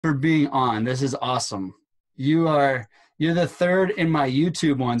for being on. This is awesome. You're the third in my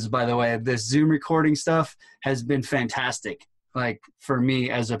YouTube ones, by the way. This Zoom recording stuff has been fantastic, like for me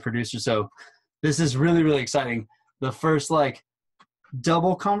as a producer. So this is really, really exciting. The first like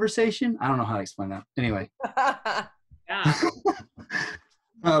double conversation. I don't know how to explain that. Anyway. Yeah.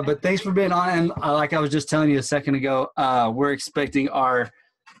 But thanks for being on. And like I was just telling you a second ago, we're expecting our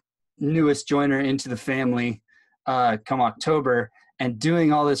newest joiner into the family come October, and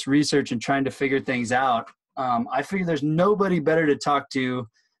doing all this research and trying to figure things out. I figure there's nobody better to talk to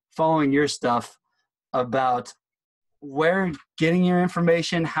following your stuff about where getting your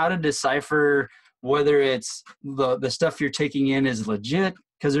information, how to decipher whether it's the stuff you're taking in is legit,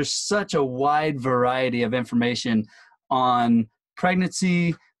 because there's such a wide variety of information on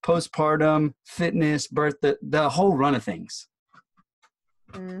pregnancy, postpartum, fitness, birth, the whole run of things.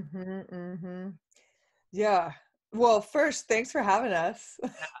 Yeah. Well, first, thanks for having us.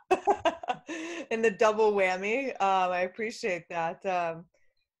 And the double whammy. I appreciate that.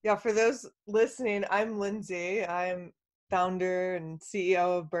 Yeah, for those listening, I'm Lindsey. I'm founder and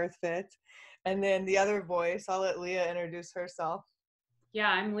CEO of BirthFit. And then the other voice, I'll let Leah introduce herself. Yeah,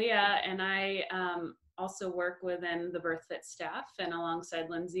 I'm Leah, and I also work within the BirthFit staff and alongside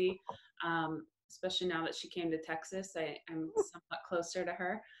Lindsey, especially now that she came to Texas, I'm somewhat closer to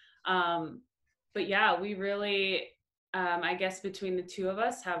her. But yeah, we really, I guess between the two of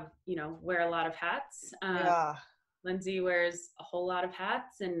us wear a lot of hats. Yeah. Lindsey wears a whole lot of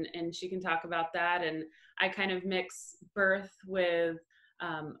hats, and she can talk about that. And I kind of mix birth with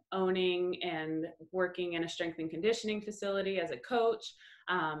owning and working in a strength and conditioning facility as a coach,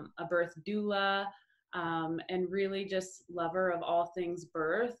 a birth doula, and really just lover of all things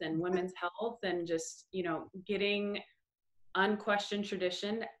birth and women's health, and just, getting unquestioned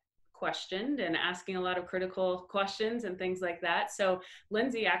tradition questioned and asking a lot of critical questions and things like that. So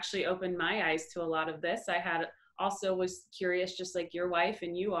Lindsey actually opened my eyes to a lot of this. I was curious, just like your wife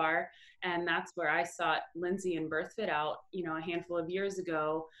and you are, and that's where I sought Lindsey and BirthFit out, a handful of years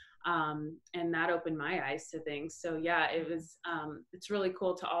ago, and that opened my eyes to things. So yeah, it's really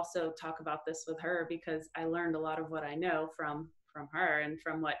cool to also talk about this with her, because I learned a lot of what I know from her and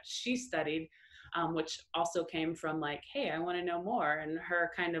from what she studied, which also came from like, hey, I want to know more, and her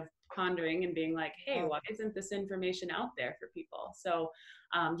kind of pondering and being like, hey, why isn't this information out there for people? So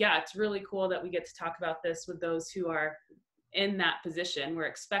yeah, it's really cool that we get to talk about this with those who are in that position. We're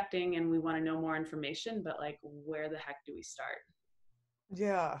expecting and we want to know more information, but like, where the heck do we start?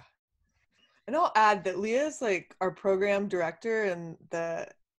 Yeah. And I'll add that Leah's like our program director and the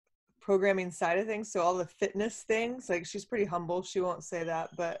programming side of things. So all the fitness things, like she's pretty humble. She won't say that,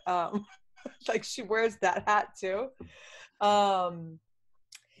 but like she wears that hat too.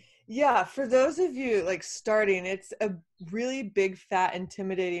 Yeah, for those of you like starting, it's a really big, fat,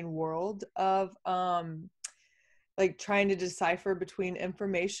 intimidating world of like trying to decipher between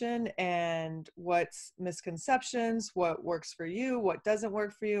information and what's misconceptions, what works for you, what doesn't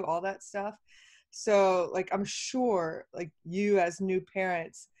work for you, all that stuff. So like, I'm sure like you as new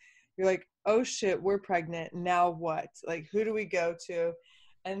parents, you're like, oh shit, we're pregnant. Now what? Like, who do we go to?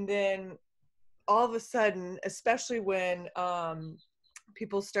 And then all of a sudden, especially when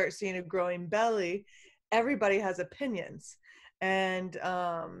people start seeing a growing belly, everybody has opinions, and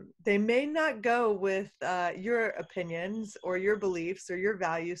they may not go with your opinions or your beliefs or your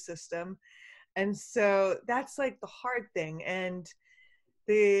value system. And so that's like the hard thing. And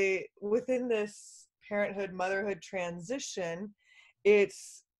within this parenthood, motherhood transition,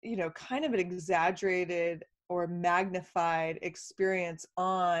 it's, kind of an exaggerated or magnified experience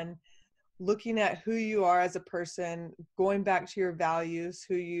on looking at who you are as a person, going back to your values,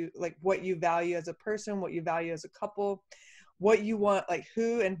 what you value as a person, what you value as a couple, what you want, like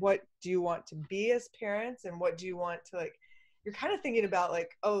who and what do you want to be as parents, and what do you want to, like, you're kind of thinking about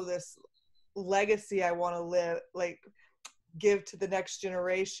like, oh, this legacy I want to live, like give to the next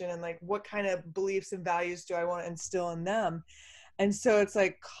generation, and like what kind of beliefs and values do I want to instill in them. And so it's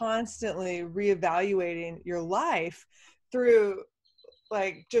like constantly reevaluating your life through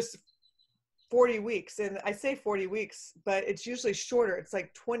like just 40 weeks. And I say 40 weeks, but it's usually shorter. It's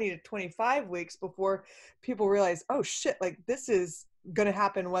like 20 to 25 weeks before people realize, oh shit, like this is going to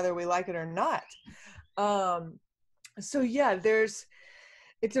happen whether we like it or not. So yeah,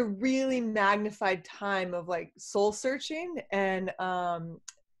 it's a really magnified time of like soul searching. And not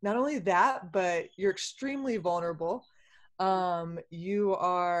only that, but you're extremely vulnerable. There's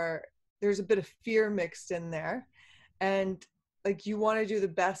a bit of fear mixed in there. And like you want to do the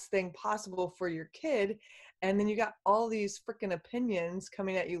best thing possible for your kid, and then you got all these freaking opinions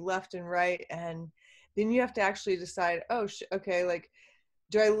coming at you left and right, and then you have to actually decide, okay, like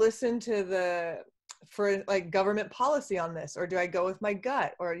do I listen to for like government policy on this, or do I go with my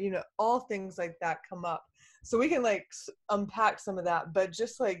gut, or, you know, all things like that come up. So we can like unpack some of that, but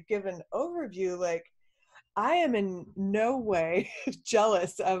just like give an overview, like I am in no way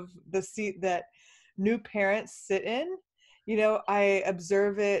jealous of the seat that new parents sit in. You know, I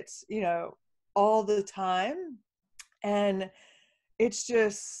observe it, you know, all the time. And it's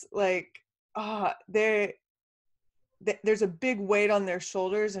just like, there's a big weight on their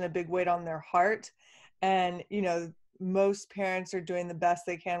shoulders and a big weight on their heart. And, you know, most parents are doing the best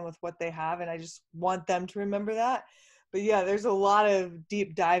they can with what they have. And I just want them to remember that. But yeah, there's a lot of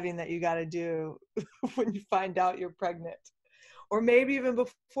deep diving that you got to do when you find out you're pregnant, or maybe even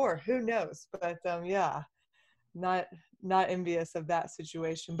before, who knows? But yeah, not envious of that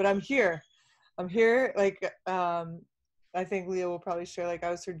situation, but I'm here. Like, I think Leah will probably share, like,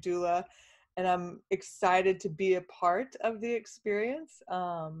 I was her doula, and I'm excited to be a part of the experience.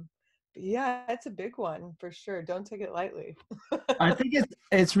 But yeah, it's a big one for sure. Don't take it lightly. I think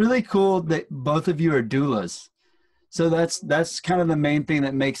it's really cool that both of you are doulas. So that's kind of the main thing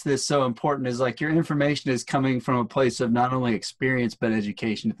that makes this so important, is like your information is coming from a place of not only experience but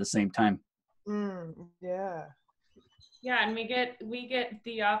education at the same time. Yeah. Yeah, and we get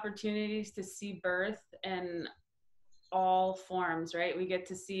the opportunities to see birth and all forms, right? We get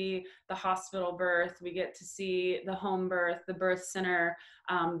to see the hospital birth, we get to see the home birth, the birth center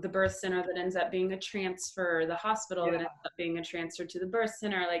that ends up being a transfer, the hospital that ends up being a transfer to the birth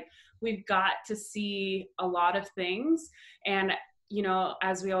center. Like, we've got to see a lot of things. And, you know,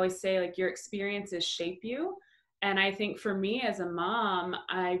 as we always say, like, your experiences shape you. And I think for me as a mom,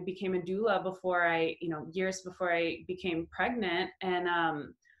 I became a doula years before I became pregnant.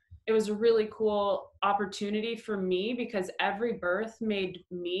 And it was a really cool opportunity for me, because every birth made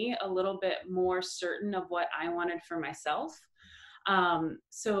me a little bit more certain of what I wanted for myself.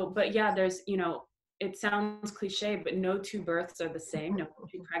 But yeah, there's, you know, it sounds cliche, but no two births are the same. No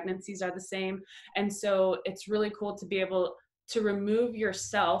two pregnancies are the same. And so it's really cool to be able to remove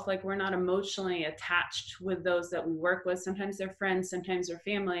yourself. Like, we're not emotionally attached with those that we work with. Sometimes they're friends, sometimes they're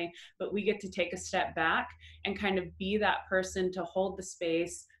family, but we get to take a step back and kind of be that person to hold the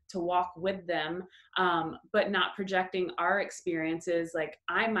space, to walk with them, but not projecting our experiences. Like,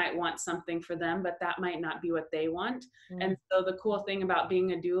 I might want something for them, but that might not be what they want. And so the cool thing about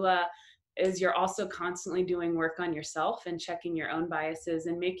being a doula is you're also constantly doing work on yourself and checking your own biases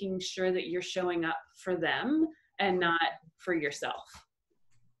and making sure that you're showing up for them and not for yourself.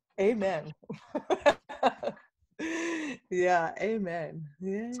 Amen. Yeah, amen.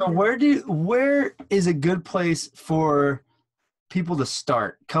 Yeah. So where is a good place for people to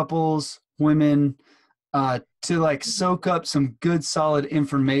start, couples, women, to like soak up some good solid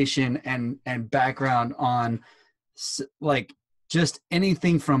information and background on like just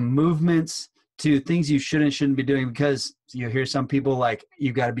anything from movements to things you shouldn't be doing? Because you hear some people like,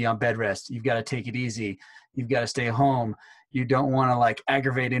 you've got to be on bed rest, you've got to take it easy, you've got to stay home, you don't want to like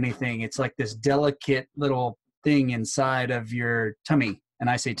aggravate anything. It's like this delicate little thing inside of your tummy. And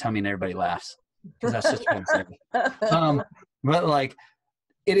I say tummy and everybody laughs because that's just what I'm saying. But like,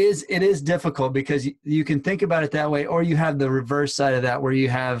 it is difficult because you can think about it that way, or you have the reverse side of that where you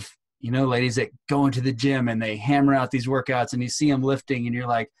have, you know, ladies that go into the gym and they hammer out these workouts and you see them lifting and you're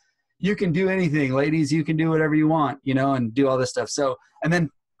like, you can do anything, ladies, you can do whatever you want, you know, and do all this stuff. So, and then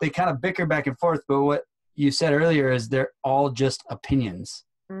they kind of bicker back and forth. But what you said earlier is they're all just opinions.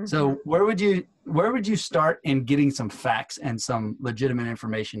 Mm-hmm. So where would you start in getting some facts and some legitimate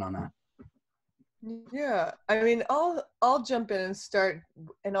information on that? Yeah, I mean, I'll jump in and start,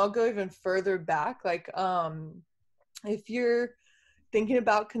 and I'll go even further back. Like, if you're thinking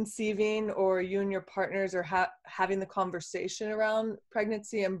about conceiving, or you and your partners are having the conversation around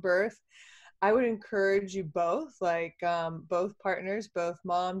pregnancy and birth, I would encourage you both, like both partners, both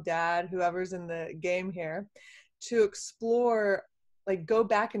mom, dad, whoever's in the game here, to explore, like, go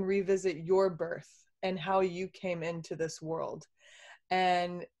back and revisit your birth and how you came into this world.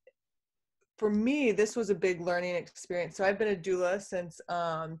 And for me, this was a big learning experience. So I've been a doula since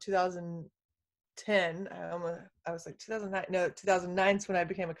 2010. I was like 2009. No, 2009 is when I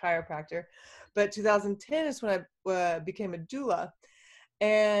became a chiropractor, but 2010 is when I became a doula.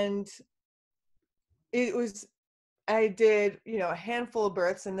 And I did, you know, a handful of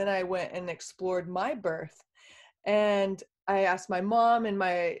births, and then I went and explored my birth. And I asked my mom and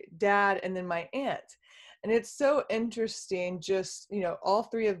my dad and then my aunt. And it's so interesting, just, you know, all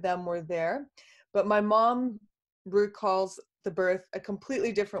three of them were there, but my mom recalls the birth a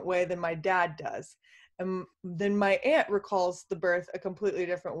completely different way than my dad does. And then my aunt recalls the birth a completely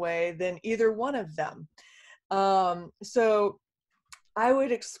different way than either one of them. So I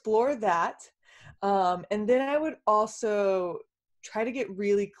would explore that. And then I would also try to get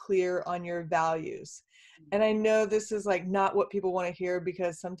really clear on your values. And I know this is like not what people want to hear,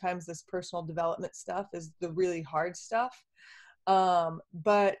 because sometimes this personal development stuff is the really hard stuff.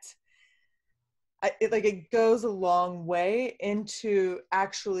 But it goes a long way into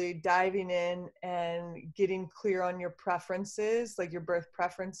actually diving in and getting clear on your preferences, like your birth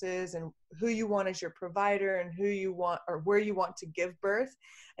preferences, and who you want as your provider, and who you want, or where you want to give birth,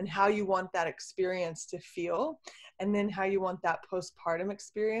 and how you want that experience to feel, and then how you want that postpartum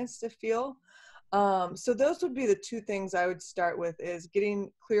experience to feel. So those would be the two things I would start with, is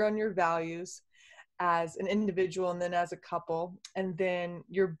getting clear on your values as an individual and then as a couple, and then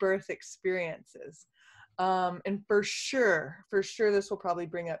your birth experiences. And for sure, this will probably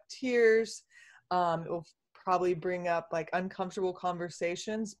bring up tears. It will probably bring up like uncomfortable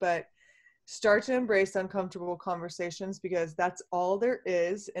conversations, but start to embrace uncomfortable conversations, because that's all there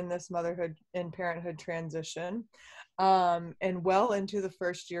is in this motherhood and parenthood transition, and well into the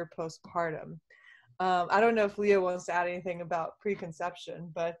first year postpartum. I don't know if Leah wants to add anything about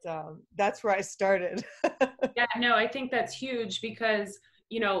preconception, but that's where I started. Yeah, no, I think that's huge, because,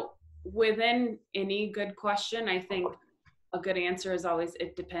 within any good question, I think a good answer is always,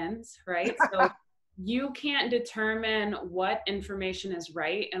 it depends, right? So you can't determine what information is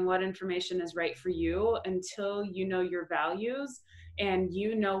right and what information is right for you until you know your values, and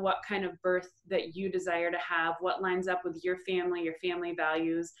you know what kind of birth that you desire to have, what lines up with your family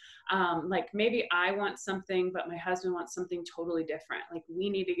values. Like maybe I want something, but my husband wants something totally different. Like we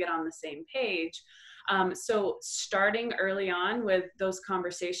need to get on the same page. So starting early on with those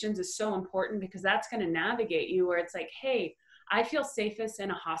conversations is so important, because that's going to navigate you where it's like, hey, I feel safest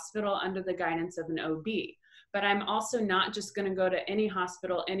in a hospital under the guidance of an OB. But I'm also not just going to go to any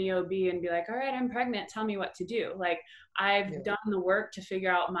hospital, any OB, and be like, all right, I'm pregnant, tell me what to do. Like I've done the work to figure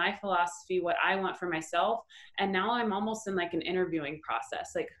out my philosophy, what I want for myself. And now I'm almost in like an interviewing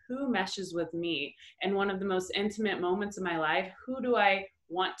process, like who meshes with me? And one of the most intimate moments of my life, who do I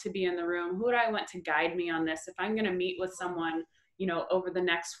want to be in the room? Who do I want to guide me on this? If I'm going to meet with someone, over the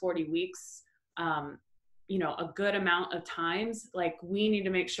next 40 weeks, a good amount of times, like we need to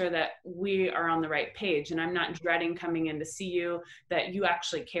make sure that we are on the right page. And I'm not dreading coming in to see you, that you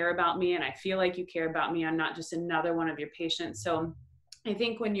actually care about me. And I feel like you care about me. I'm not just another one of your patients. So I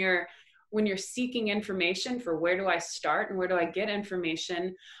think when you're seeking information for where do I start and where do I get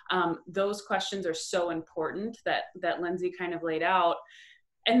information, those questions are so important that Lindsey kind of laid out.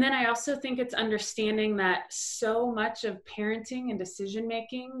 And then I also think it's understanding that so much of parenting and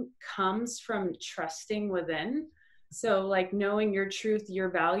decision-making comes from trusting within. So like knowing your truth,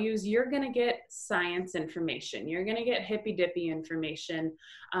 your values, you're going to get science information. You're going to get hippy-dippy information.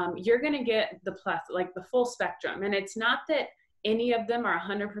 You're going to get the full spectrum. And it's not that any of them are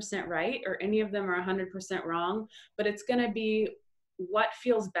 100% right or any of them are 100% wrong, but it's going to be what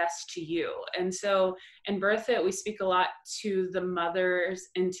feels best to you. And so in BirthFit, we speak a lot to the mother's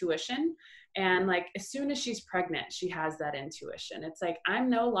intuition. And like, as soon as she's pregnant, she has that intuition. It's like, I'm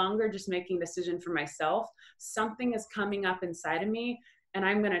no longer just making a decision for myself. Something is coming up inside of me, and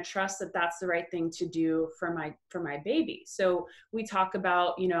I'm going to trust that that's the right thing to do for my baby. So we talk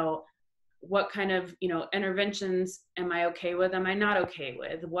about, what kind of, interventions am I okay with? Am I not okay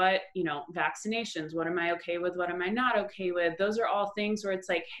with? What, vaccinations, what am I okay with? What am I not okay with? Those are all things where it's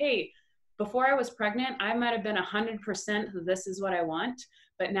like, hey, before I was pregnant, I might've been 100% this is what I want.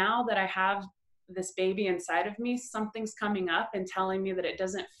 But now that I have this baby inside of me, something's coming up and telling me that it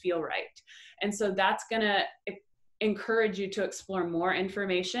doesn't feel right. And so that's going to encourage you to explore more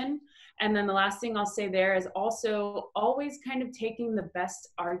information. And then the last thing I'll say there is also always kind of taking the best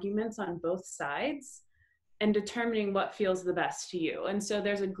arguments on both sides and determining what feels the best to you. And so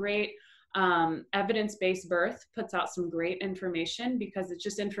there's a great evidence-based birth puts out some great information, because it's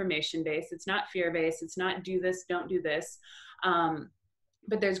just information-based. It's not fear-based. It's not do this, don't do this.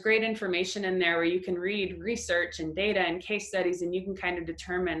 But there's great information in there where you can read research and data and case studies, and you can kind of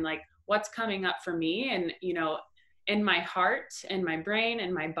determine like what's coming up for me. And, in my heart and my brain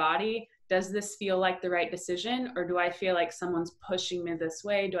and my body, does this feel like the right decision? Or do I feel like someone's pushing me this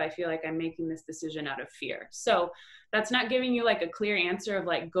way? Do I feel like I'm making this decision out of fear? So that's not giving you like a clear answer of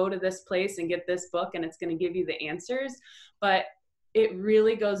like, go to this place and get this book and it's going to give you the answers. But it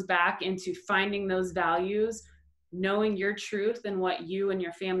really goes back into finding those values, knowing your truth and what you and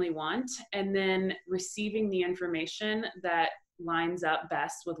your family want, and then receiving the information that lines up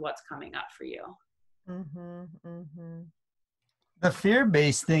best with what's coming up for you. Mm-hmm, mm-hmm. The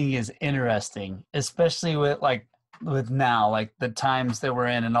fear-based thing is interesting, especially with now, like the times that we're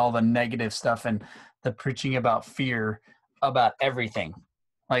in and all the negative stuff and the preaching about fear. about everything.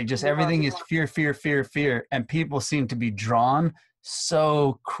 Like just everything is fear, fear, fear, fear. And people seem to be drawn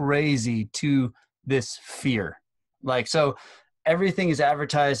so crazy to this fear. Like, so everything is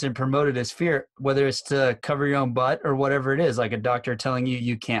advertised and promoted as fear, whether it's to cover your own butt or whatever it is, like a doctor telling you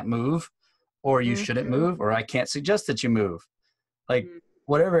you can't move or you shouldn't move, or I can't suggest that you move, like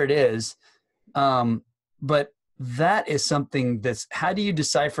whatever it is. But that is something that's, how do you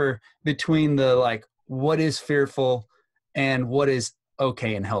decipher between the, like, what is fearful and what is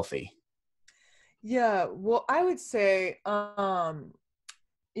okay and healthy? Yeah, well, I would say, for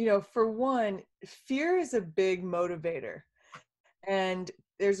one, fear is a big motivator. And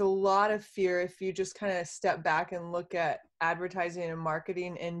there's a lot of fear if you just kind of step back and look at advertising and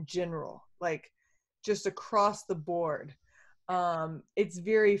marketing in general, like just across the board. It's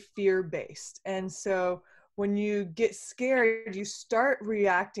very fear-based. And so when you get scared, you start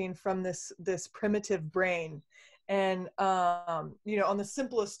reacting from this primitive brain. And, on the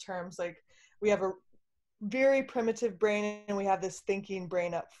simplest terms, like we have a very primitive brain and we have this thinking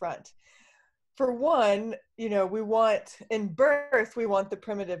brain up front. For one, we want, in birth, we want the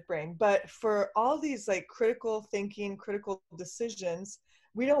primitive brain, but for all these like critical thinking, critical decisions,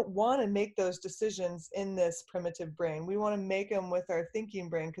 we don't want to make those decisions in this primitive brain. We want to make them with our thinking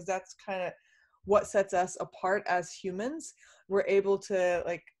brain, because that's kind of what sets us apart as humans. We're able to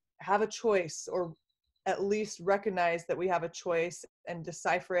like have a choice, or at least recognize that we have a choice and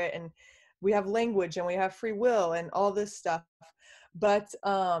decipher it. And we have language and we have free will and all this stuff. But,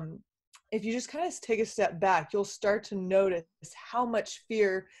 if you just kind of take a step back, you'll start to notice how much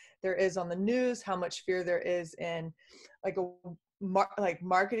fear there is on the news, how much fear there is in like a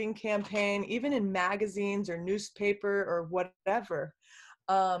marketing campaign, even in magazines or newspaper or whatever.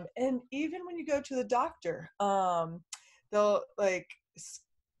 And even when you go to the doctor, they'll like,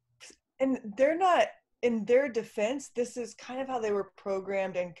 and they're not, in their defense, this is kind of how they were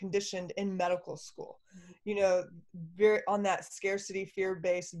programmed and conditioned in medical school, very on that scarcity,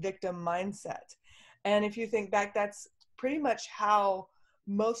 fear-based victim mindset. And if you think back, that's pretty much how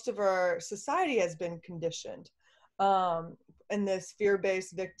most of our society has been conditioned, in this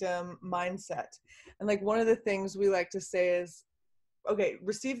fear-based victim mindset. And like one of the things we like to say is, okay,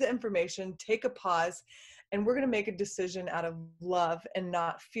 receive the information, take a pause, and we're going to make a decision out of love and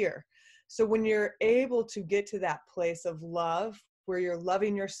not fear. So when you're able to get to that place of love where you're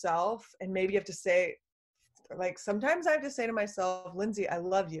loving yourself, and maybe you have to say, like, sometimes I have to say to myself, Lindsey, I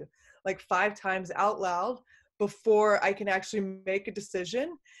love you, like 5 times out loud before I can actually make a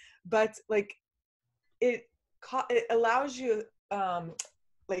decision. But like it allows you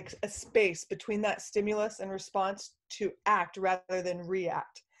like a space between that stimulus and response to act rather than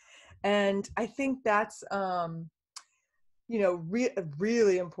react. And I think that's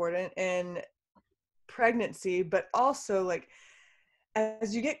really important in pregnancy, but also like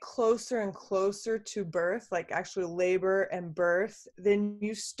as you get closer and closer to birth, like actually labor and birth, then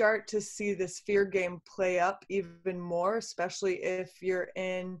you start to see this fear game play up even more, especially if you're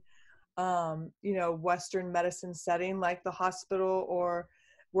in Western medicine setting like the hospital, or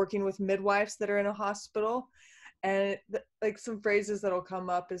working with midwives that are in a hospital. And like some phrases that'll come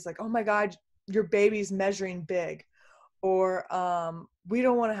up is like, oh my God, your baby's measuring big, or we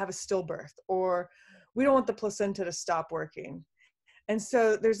don't want to have a stillbirth, or we don't want the placenta to stop working. And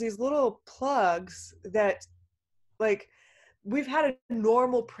so there's these little plugs that, like, we've had a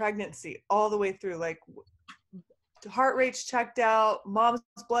normal pregnancy all the way through, like heart rate's checked out, mom's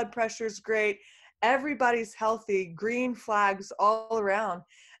blood pressure's great, everybody's healthy, green flags all around.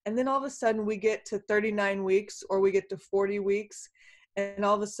 And then all of a sudden we get to 39 weeks or we get to 40 weeks, and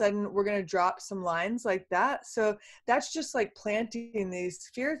all of a sudden we're going to drop some lines like that. So that's just like planting these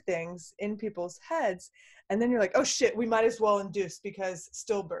fear things in people's heads. And then you're like, oh shit, we might as well induce because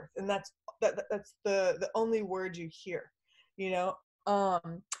stillbirth. And that's the only word you hear,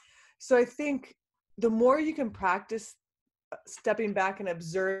 So I think the more you can practice stepping back and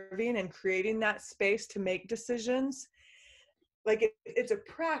observing and creating that space to make decisions, like it's a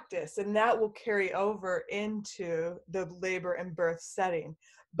practice, and that will carry over into the labor and birth setting.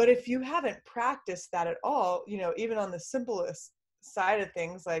 But if you haven't practiced that at all, even on the simplest side of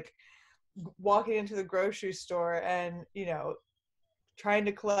things, like walking into the grocery store and, trying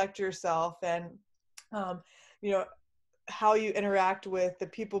to collect yourself, and, how you interact with the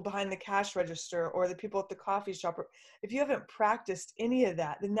people behind the cash register or the people at the coffee shop, if you haven't practiced any of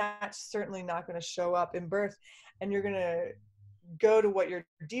that, then that's certainly not going to show up in birth. And you're going to go to what your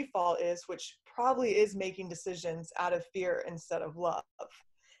default is, which probably is making decisions out of fear instead of love,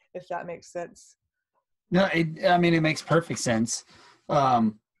 if that makes sense. No, it makes perfect sense.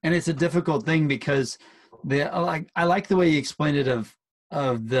 And it's a difficult thing because I like the way you explained it of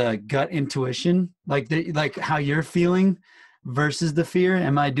the gut intuition, like how you're feeling versus the fear.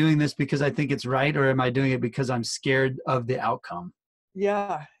 Am I doing this because I think it's right, or am I doing it because I'm scared of the outcome?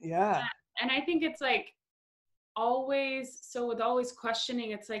 Yeah. And I think it's like always, so with always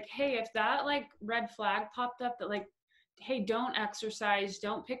questioning, it's like, hey, if that like red flag popped up that like, hey, don't exercise,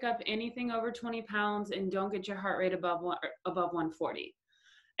 don't pick up anything over 20 pounds, and don't get your heart rate above 140.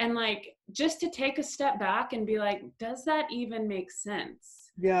 And like, just to take a step back and be like, does that even make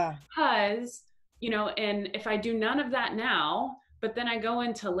sense? Yeah. Because, and if I do none of that now, but then I go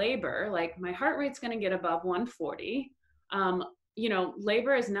into labor, like my heart rate's going to get above 140.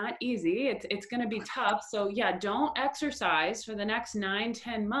 Labor is not easy. It's going to be tough. So yeah, don't exercise for the next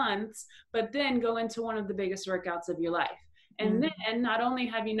 9-10 months, but then go into one of the biggest workouts of your life. And then not only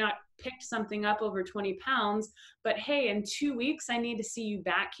have you not picked something up over 20 pounds, but hey, in 2 weeks, I need to see you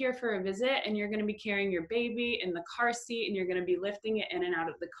back here for a visit, and you're going to be carrying your baby in the car seat, and you're going to be lifting it in and out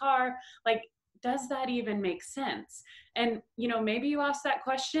of the car. Like, does that even make sense? And, maybe you ask that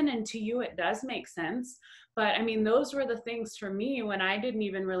question and to you, it does make sense. But I mean, those were the things for me when I didn't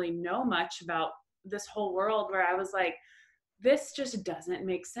even really know much about this whole world, where I was like, this just doesn't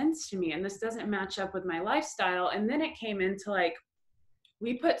make sense to me. And this doesn't match up with my lifestyle. And then it came into like,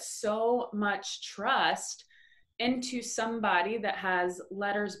 we put so much trust into somebody that has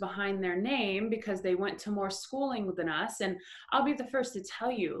letters behind their name because they went to more schooling than us. And I'll be the first to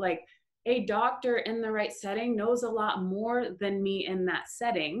tell you, like, a doctor in the right setting knows a lot more than me in that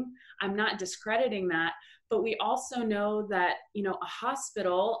setting. I'm not discrediting that, but we also know that, a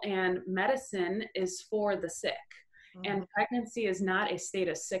hospital and medicine is for the sick. And pregnancy is not a state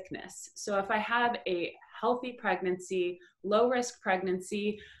of sickness. So if I have a healthy pregnancy, low risk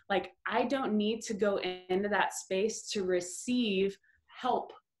pregnancy, like I don't need to go into that space to receive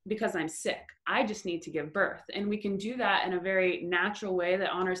help because I'm sick. I just need to give birth. And we can do that in a very natural way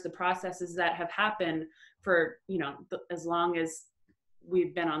that honors the processes that have happened for, as long as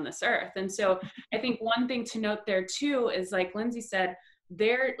we've been on this earth. And so I think one thing to note there too is, like Lindsey said,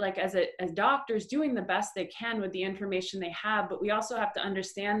 they're like, as doctors, doing the best they can with the information they have, but we also have to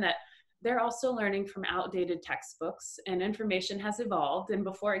understand that they're also learning from outdated textbooks, and information has evolved. And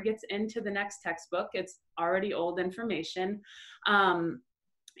before it gets into the next textbook, it's already old information.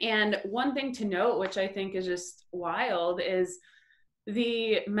 And one thing to note, which I think is just wild, is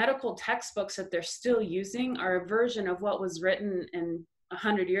the medical textbooks that they're still using are a version of what was written in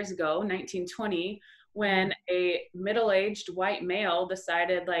 100 years ago, 1920, when a middle-aged white male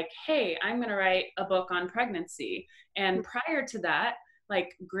decided like, hey, I'm going to write a book on pregnancy. And prior to that,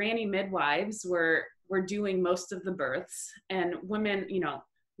 like granny midwives were doing most of the births, and women,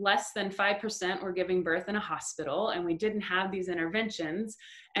 less than 5% were giving birth in a hospital, and we didn't have these interventions.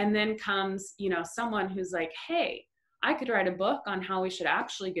 And then comes, someone who's like, hey, I could write a book on how we should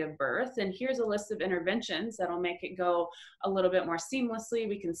actually give birth. And here's a list of interventions that'll make it go a little bit more seamlessly.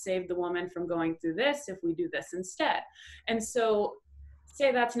 We can save the woman from going through this if we do this instead. And so say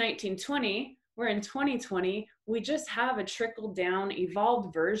that's 1920, we're in 2020, we just have a trickle down,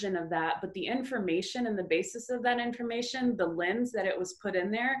 evolved version of that. But the information and the basis of that information, the lens that it was put in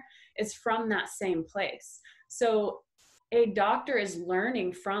there, is from that same place. So a doctor is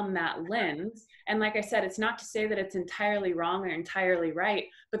learning from that lens. And like I said, it's not to say that it's entirely wrong or entirely right,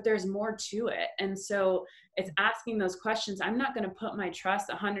 but there's more to it. And so it's asking those questions. I'm not going to put my trust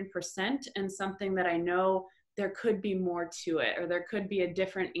 100% in something that I know there could be more to it, or there could be a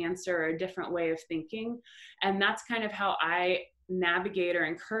different answer or a different way of thinking. And that's kind of how I navigate or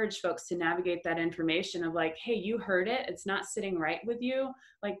encourage folks to navigate that information of like, hey, you heard it. It's not sitting right with you.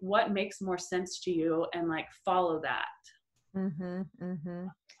 Like, what makes more sense to you? And like, follow that.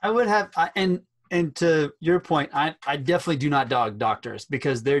 I would have, and to your point, I definitely do not dog doctors,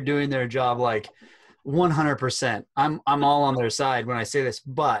 because they're doing their job like 100%. I'm all on their side when I say this,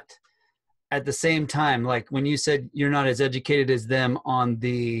 but at the same time, like when you said you're not as educated as them on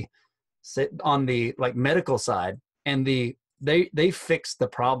the like medical side, and they fix the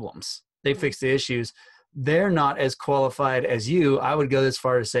problems, they fix the issues. They're not as qualified as you. I would go this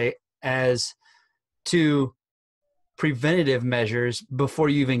far to say as to preventative measures before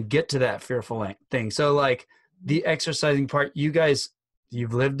you even get to that fearful thing. So like the exercising part, you guys,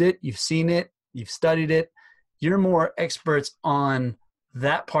 you've lived it, you've seen it, you've studied it. You're more experts on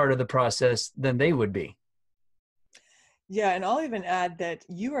that part of the process than they would be. Yeah, and I'll even add that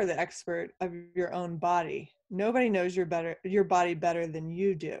you are the expert of your own body. Nobody knows your body better than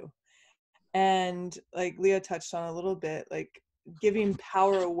you do. And like Leah touched on a little bit, like giving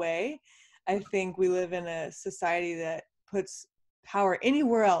power away. I think we live in a society that puts power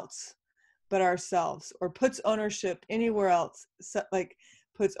anywhere else but ourselves, or puts ownership anywhere else. So, like,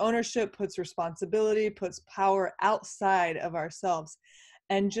 puts ownership, puts responsibility, puts power outside of ourselves.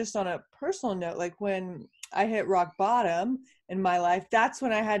 And just on a personal note, like when I hit rock bottom in my life, that's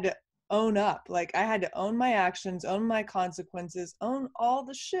when I had to own up. Like I had to own my actions, own my consequences, own all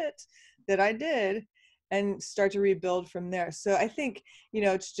the shit that I did, and start to rebuild from there. So I think,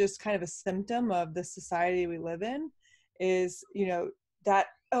 it's just kind of a symptom of the society we live in is, that,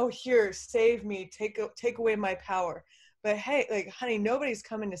 oh, here, save me, take away my power. But hey, like, honey, nobody's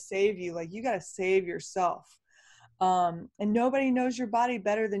coming to save you. Like, you got to save yourself. And nobody knows your body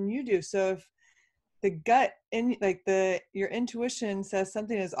better than you do. So if the gut your intuition says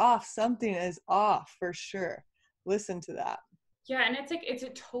something is off for sure. Listen to that. Yeah. And it's a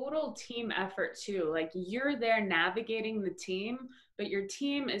total team effort too. Like you're there navigating the team, but your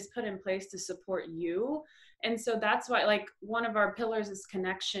team is put in place to support you. And so that's why, like, one of our pillars is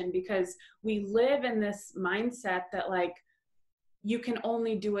connection, because we live in this mindset that, like, you can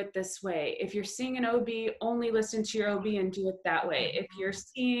only do it this way. If you're seeing an OB, only listen to your OB and do it that way. If you're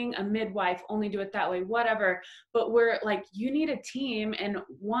seeing a midwife, only do it that way, whatever. But we're like, you need a team, and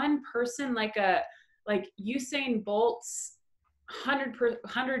one person, like Usain Bolt's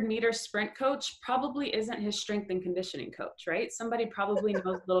 100-meter sprint coach probably isn't his strength and conditioning coach, right? Somebody probably knows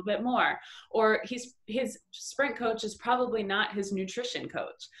a little bit more, or his sprint coach is probably not his nutrition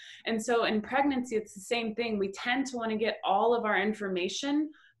coach. And so in pregnancy, it's the same thing. We tend to want to get all of our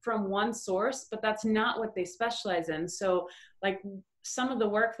information from one source, but that's not what they specialize in. So like some of the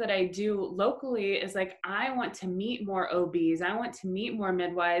work that I do locally is like, I want to meet more OBs. I want to meet more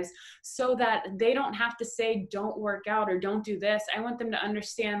midwives so that they don't have to say, don't work out or don't do this. I want them to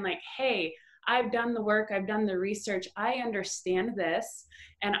understand, like, hey, I've done the work, I've done the research, I understand this,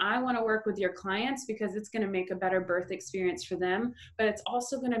 and I want to work with your clients because it's going to make a better birth experience for them, but it's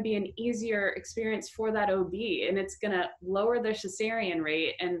also going to be an easier experience for that OB, and it's going to lower their cesarean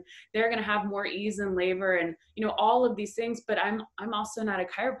rate, and they're going to have more ease in labor, and all of these things. But I'm also not a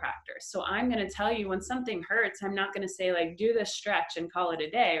chiropractor, so I'm going to tell you when something hurts, I'm not going to say, like, do this stretch and call it a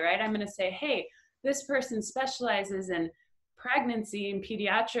day, right? I'm going to say, hey, this person specializes in pregnancy and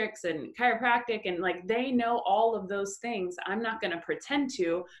pediatrics and chiropractic, and like they know all of those things. I'm not going to pretend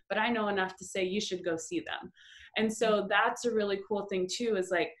to, but I know enough to say you should go see them. And so that's a really cool thing too,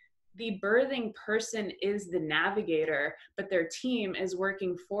 is like the birthing person is the navigator, but their team is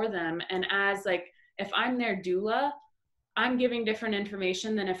working for them. And as like, if I'm their doula, I'm giving different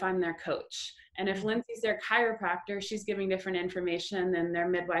information than if I'm their coach. And if Lindsey's their chiropractor, she's giving different information than their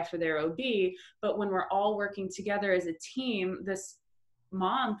midwife or their OB. But when we're all working together as a team, this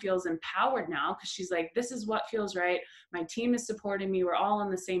mom feels empowered now because she's like, this is what feels right. My team is supporting me. We're all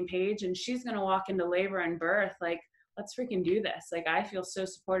on the same page. And she's going to walk into labor and birth like, let's freaking do this. Like, I feel so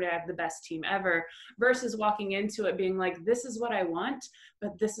supported. I have the best team ever, versus walking into it being like, this is what I want,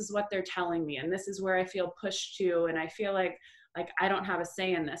 but this is what they're telling me. And this is where I feel pushed to. And I feel like I don't have a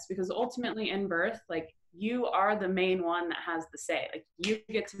say in this, because ultimately in birth, like, you are the main one that has the say. Like, you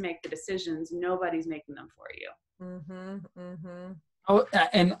get to make the decisions. Nobody's making them for you. Mm-hmm, mm-hmm. Oh,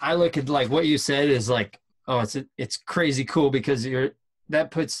 and I look at like what you said is like, oh, it's crazy cool, because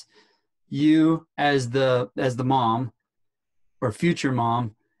that puts you as the mom or future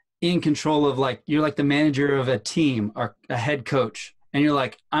mom in control of, like, you're like the manager of a team or a head coach. And you're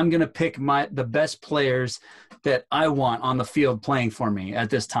like, I'm going to pick the best players that I want on the field playing for me at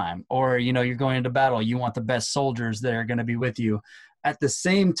this time. Or, you're going into battle. You want the best soldiers that are going to be with you. At the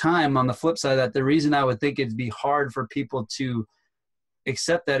same time, on the flip side of that, the reason I would think it'd be hard for people to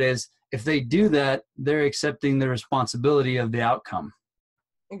accept that is, if they do that, they're accepting the responsibility of the outcome.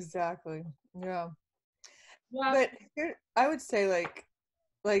 Exactly. Yeah. Yeah. But here, I would say, like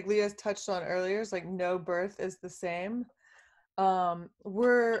Leah's touched on earlier, is like no birth is the same.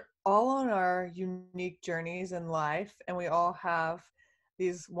 We're all on our unique journeys in life, and we all have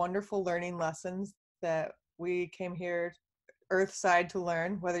these wonderful learning lessons that we came here earthside to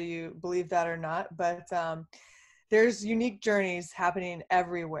learn, whether you believe that or not. But there's unique journeys happening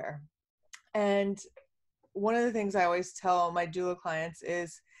everywhere. And one of the things I always tell my doula clients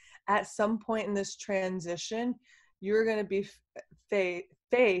is, at some point in this transition, you're going to be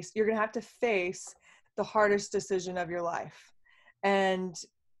you're going to have to face the hardest decision of your life. And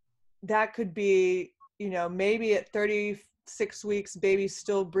that could be, maybe at 36 weeks, baby's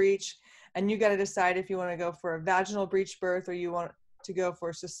still breech, and you got to decide if you want to go for a vaginal breech birth, or you want to go for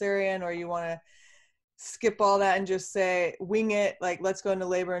a cesarean, or you want to skip all that and just say, wing it, like, let's go into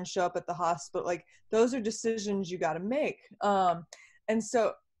labor and show up at the hospital. Like, those are decisions you got to make. And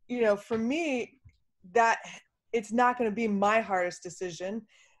so, for me, that it's not going to be my hardest decision.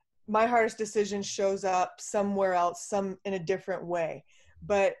 my hardest decision shows up somewhere else, some in a different way.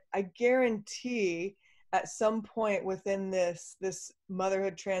 But I guarantee at some point within this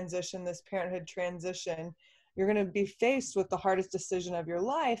motherhood transition, this parenthood transition, you're going to be faced with the hardest decision of your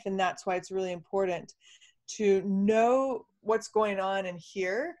life. And that's why it's really important to know what's going on in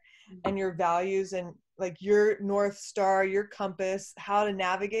here and your values and like your North Star, your compass, how to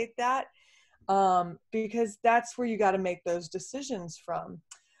navigate that. Because that's where you got to make those decisions from.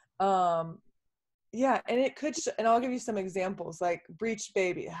 Yeah, and it could, and I'll give you some examples, like breech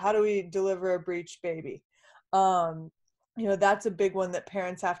baby. How do we deliver a breech baby? You know, that's a big one that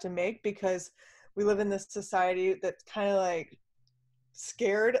parents have to make, because we live in this society that's kind of like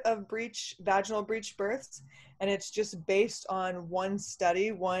scared of vaginal breech births, and it's just based on one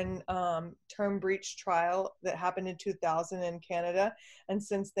study, one term breech trial that happened in 2000 in Canada, and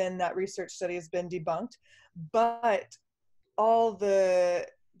since then that research study has been debunked. But all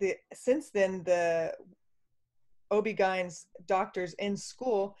since then, the OB-GYNs, doctors in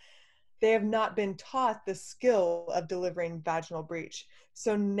school, they have not been taught the skill of delivering vaginal breech.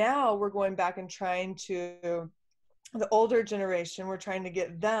 So now we're going back and trying to, the older generation, we're trying to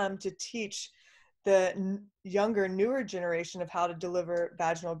get them to teach the younger, newer generation of how to deliver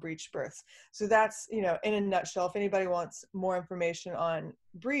vaginal breech births. So that's, you know, in a nutshell. If anybody wants more information on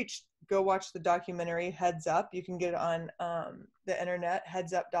breech, go watch the documentary Heads Up. You can get it on the internet,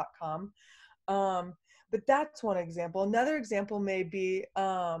 headsup.com. But that's one example. Another example may be,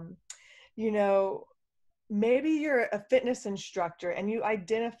 you know, maybe you're a fitness instructor and you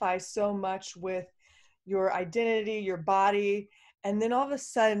identify so much with your identity, your body, and then all of a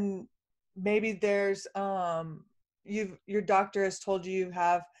sudden, maybe there's your doctor has told you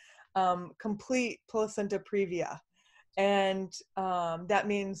have complete placenta previa, and that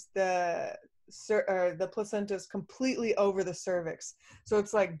means the placenta is completely over the cervix, so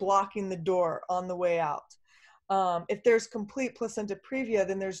it's like blocking the door on the way out. If there's complete placenta previa,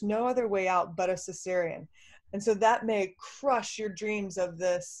 then there's no other way out but a cesarean, and so that may crush your dreams of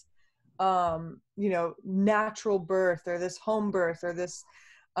this you know, natural birth, or this home birth, or this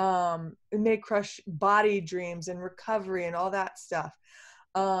it may crush body dreams and recovery and all that stuff.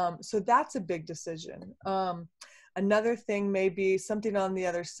 So that's a big decision. Another thing may be something on the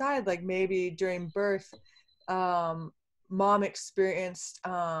other side, like maybe during birth, mom experienced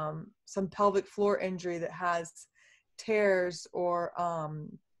some pelvic floor injury that has tears, or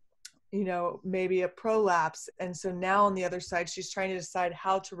you know, maybe a prolapse. And so now on the other side, she's trying to decide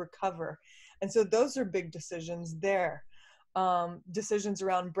how to recover. And so those are big decisions there. Decisions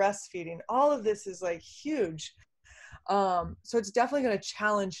around breastfeeding. All of this is like huge. So it's definitely going to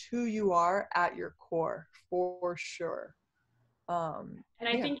challenge who you are at your core, for sure. And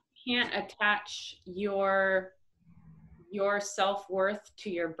I think you can't attach your self-worth to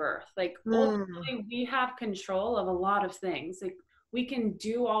your birth. Like ultimately we have control of a lot of things. Like we can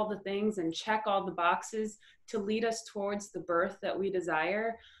do all the things and check all the boxes to lead us towards the birth that we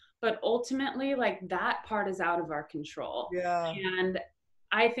desire. But ultimately, like that part is out of our control. Yeah. And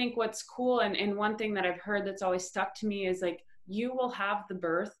I think what's cool, and one thing that I've heard that's always stuck to me is like, you will have the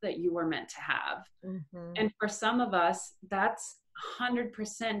birth that you were meant to have. Mm-hmm. And for some of us, that's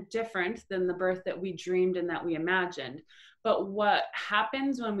 100% different than the birth that we dreamed and that we imagined. But what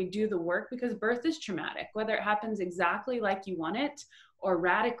happens when we do the work, because birth is traumatic, whether it happens exactly like you want it or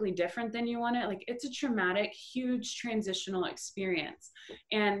radically different than you want it, like it's a traumatic, huge transitional experience.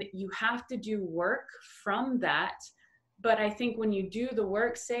 And you have to do work from that. But I think when you do the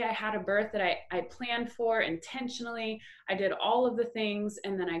work, say I had a birth that I planned for intentionally, I did all of the things,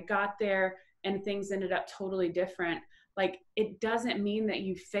 and then I got there and things ended up totally different. Like, it doesn't mean that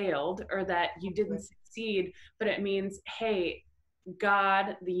you failed or that you didn't succeed, but it means, hey,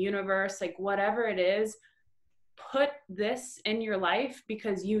 God, the universe, like whatever it is, put this in your life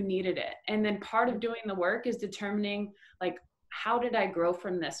because you needed it. And then part of doing the work is determining, like, how did I grow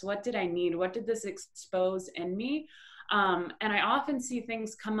from this? What did I need? What did this expose in me? And I often see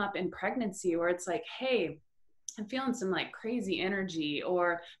things come up in pregnancy where it's like, hey, I'm feeling some like crazy energy,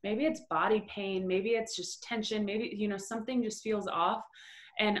 or maybe it's body pain, maybe it's just tension, maybe, you know, something just feels off.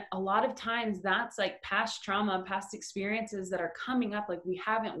 And a lot of times that's like past trauma, past experiences that are coming up, like we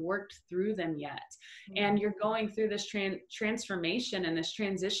haven't worked through them yet. Mm-hmm. And you're going through this transformation and this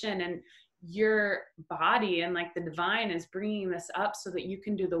transition, and your body and like the divine is bringing this up so that you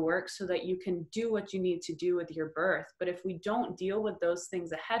can do the work, so that you can do what you need to do with your birth. But if we don't deal with those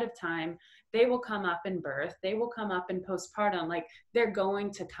things ahead of time, they will come up in birth, they will come up in postpartum, like they're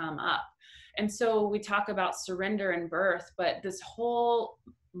going to come up. And so we talk about surrender and birth, but this whole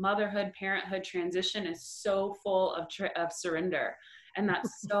motherhood, parenthood transition is so full of surrender. And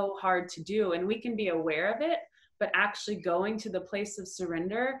that's so hard to do. And we can be aware of it, but actually going to the place of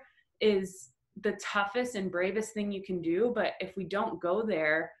surrender is the toughest and bravest thing you can do. But if we don't go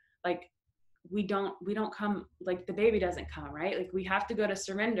there, like we don't come, like the baby doesn't come, right? Like we have to go to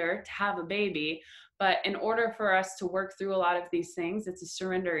surrender to have a baby. But in order for us to work through a lot of these things, it's a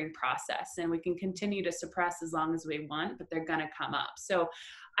surrendering process, and we can continue to suppress as long as we want, but they're going to come up. So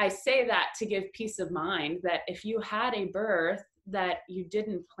I say that to give peace of mind that if you had a birth that you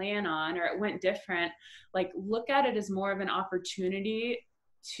didn't plan on, or it went different, like look at it as more of an opportunity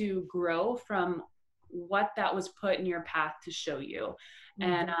to grow from what that was put in your path to show you.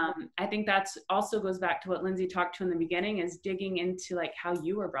 And I think that's also goes back to what Lindsey talked to in the beginning, is digging into like how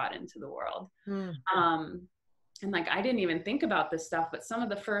you were brought into the world. And like, I didn't even think about this stuff, but some of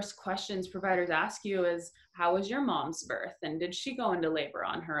the first questions providers ask you is, how was your mom's birth? And did she go into labor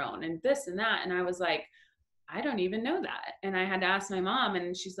on her own? And this and that. And I was like, I don't even know that. And I had to ask my mom,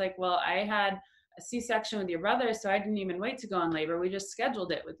 and she's like, well, I had a C-section with your brother, so I didn't even wait to go in labor. We just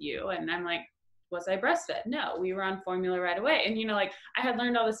scheduled it with you. And I'm like, was I breastfed? No, we were on formula right away. And, you know, like I had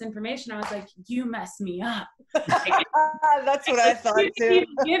learned all this information. I was like, you messed me up. That's what I thought too.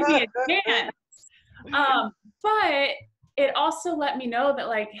 Give me a chance. But it also let me know that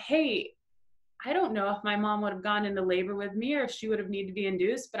like, hey, I don't know if my mom would have gone into labor with me or if she would have needed to be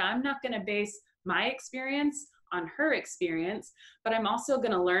induced, but I'm not going to base my experience on her experience, but I'm also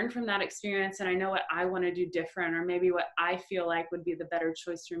going to learn from that experience. And I know what I want to do different, or maybe what I feel like would be the better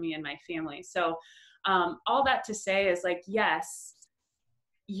choice for me and my family. So all that to say is like, yes,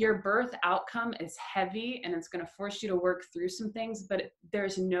 your birth outcome is heavy and it's going to force you to work through some things, but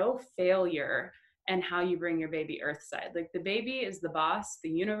there's no failure in how you bring your baby earthside. Like the baby is the boss, the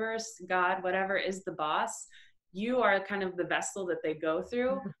universe, God, whatever is the boss. You are kind of the vessel that they go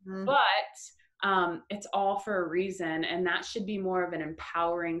through, but it's all for a reason. And that should be more of an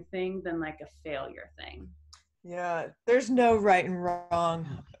empowering thing than like a failure thing. Yeah. There's no right and wrong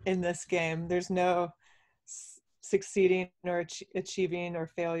in this game. There's no succeeding or achieving or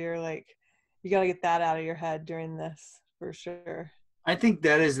failure. Like you got to get that out of your head during this for sure. I think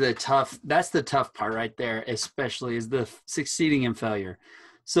that's the tough part right there, especially is the succeeding and failure.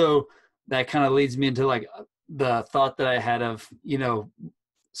 So that kind of leads me into like the thought that I had of, you know,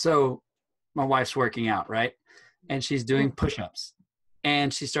 so my wife's working out, right? And she's doing push-ups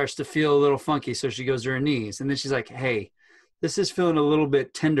and she starts to feel a little funky. So she goes to her knees and then she's like, hey, this is feeling a little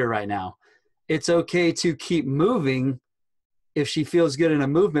bit tender right now. It's okay to keep moving if she feels good in a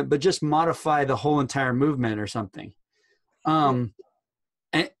movement, but just modify the whole entire movement or something.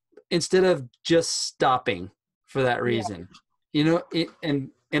 And instead of just stopping for that reason, you know,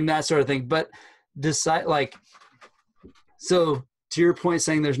 and that sort of thing, but decide like, so to your point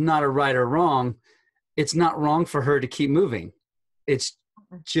saying there's not a right or wrong, it's not wrong for her to keep moving. It's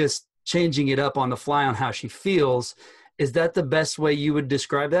just changing it up on the fly on how she feels. Is that the best way you would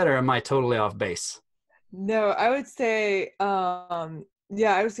describe that, or am I totally off base? No, I would say,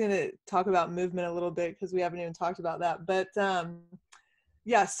 yeah, I was going to talk about movement a little bit because we haven't even talked about that. But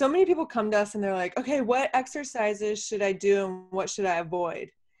yeah, so many people come to us and they're like, okay, what exercises should I do and what should I avoid?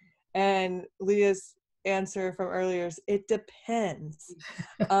 And Leah's answer from earlier is it depends.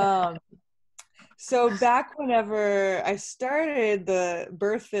 So back whenever I started the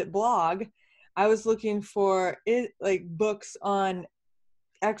BirthFit blog, I was looking for like books on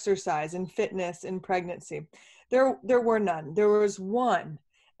exercise and fitness in pregnancy. There were none. There was one,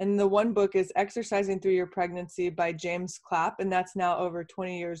 and the one book is Exercising Through Your Pregnancy by James Clapp, and that's now over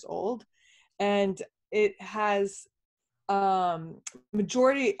 20 years old. And it has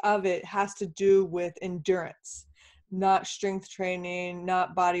majority of it has to do with endurance, not strength training,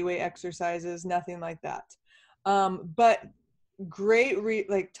 not body weight exercises, nothing like that. But great,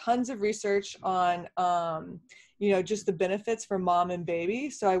 like tons of research on, you know, just the benefits for mom and baby.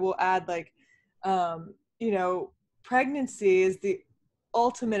 So I will add like, you know, pregnancy is the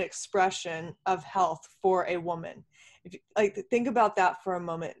ultimate expression of health for a woman. If you, like, think about that for a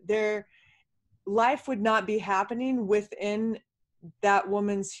moment. Life would not be happening within that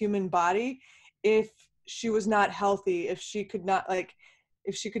woman's human body if she was not healthy, if she could not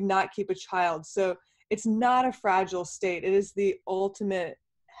keep a child. So it's not a fragile state. It is the ultimate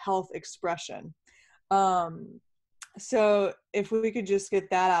health expression. So if we could just get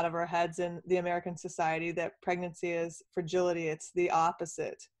that out of our heads in the American society, that pregnancy is fragility, it's the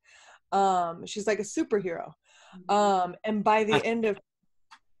opposite. She's like a superhero. And by the end of,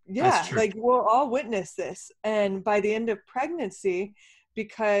 like we'll all witness this. And by the end of pregnancy,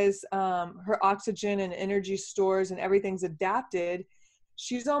 because her oxygen and energy stores and everything's adapted,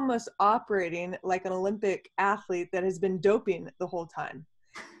 she's almost operating like an Olympic athlete that has been doping the whole time.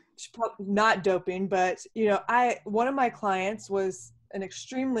 She's probably not doping, but one of my clients was an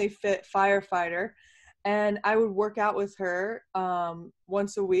extremely fit firefighter, and I would work out with her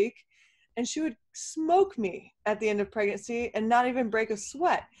once a week, and she would smoke me at the end of pregnancy and not even break a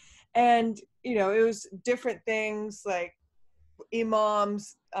sweat. And it was different things like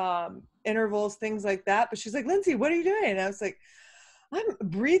EMOMs, intervals, things like that. But she's like, Lindsey, what are you doing? And I was like, I'm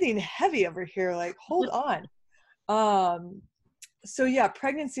breathing heavy over here. Like, hold on. So yeah,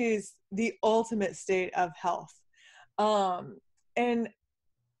 pregnancy is the ultimate state of health. And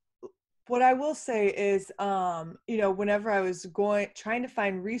what I will say is, whenever I was trying to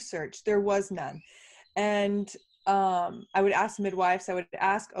find research, there was none. And I would ask midwives, I would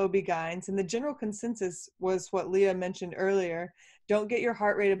ask OB-GYNs, and the general consensus was what Leah mentioned earlier: don't get your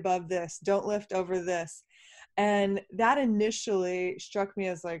heart rate above this, don't lift over this. And that initially struck me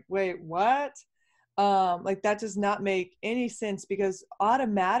as like, wait, what? Like, that does not make any sense, because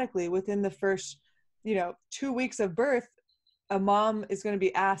automatically within the first 2 weeks of birth, a mom is going to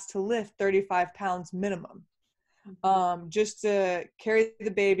be asked to lift 35 pounds minimum, just to carry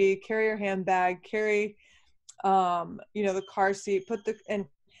the baby, carry her handbag, carry the car seat, and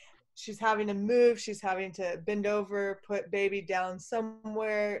she's having to move, she's having to bend over, put baby down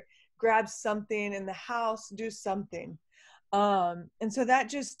somewhere, grab something in the house, do something. And so that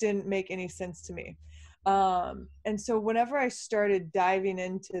just didn't make any sense to me. And so whenever I started diving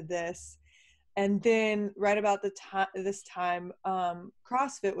into this, and then right about this time,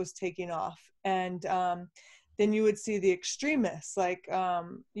 CrossFit was taking off, and then you would see the extremists, like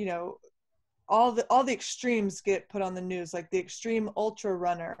all the extremes get put on the news, like the extreme ultra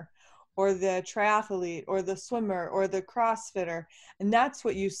runner, or the triathlete, or the swimmer, or the CrossFitter, and that's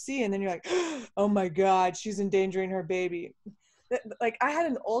what you see. And then you're like, oh my God, she's endangering her baby. Like, I had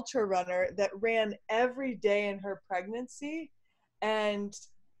an ultra runner that ran every day in her pregnancy, and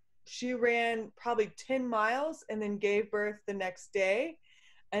she ran probably 10 miles and then gave birth the next day.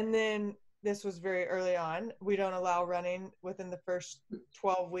 And then, this was very early on, we don't allow running within the first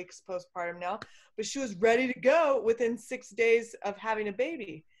 12 weeks postpartum now, but she was ready to go within 6 days of having a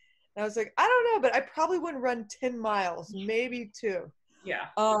baby. And I was like, I don't know, but I probably wouldn't run 10 miles, maybe 2. Yeah.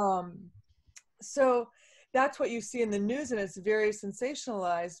 So that's what you see in the news, and it's very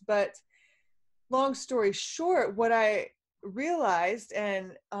sensationalized. But long story short, what I realized,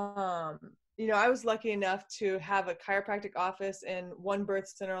 and I was lucky enough to have a chiropractic office in one birth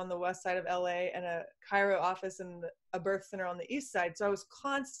center on the west side of LA, and a chiro office in a birth center on the east side. So I was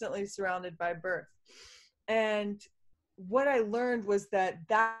constantly surrounded by birth. And what I learned was that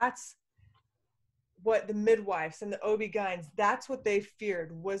that's what the midwives and the OB-GYNs, that's what they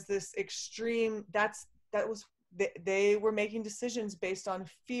feared, was this extreme. They were making decisions based on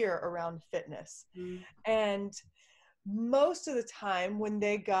fear around fitness. And most of the time when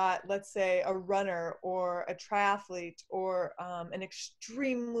they got, let's say, a runner or a triathlete or an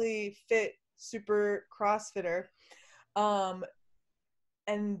extremely fit super CrossFitter,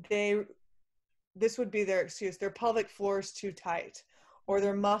 and this would be their excuse: their pelvic floor is too tight, or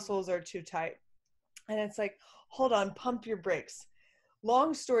their muscles are too tight. And it's like, hold on, pump your brakes.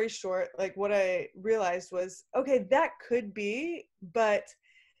 Long story short, like, what I realized was, okay, that could be, but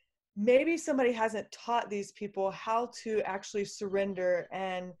maybe somebody hasn't taught these people how to actually surrender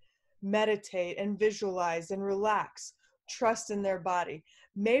and meditate and visualize and relax, trust in their body.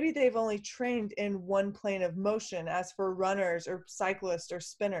 Maybe they've only trained in one plane of motion, as for runners or cyclists or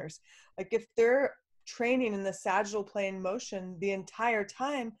spinners. Like, if they're training in the sagittal plane motion the entire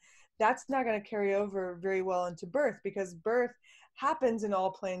time, that's not going to carry over very well into birth, because birth happens in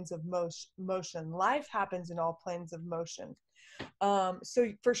all planes of motion. Life happens in all planes of motion.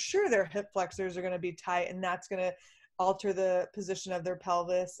 So for sure their hip flexors are going to be tight, and that's going to alter the position of their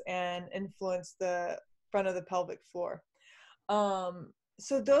pelvis and influence the front of the pelvic floor.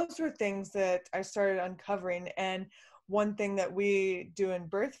 So those were things that I started uncovering. And one thing that we do in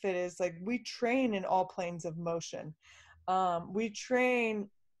BirthFit is, like, we train in all planes of motion. We train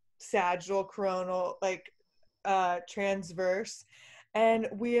sagittal, coronal, like transverse, and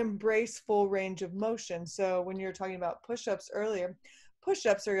we embrace full range of motion. So when you're talking about push-ups earlier,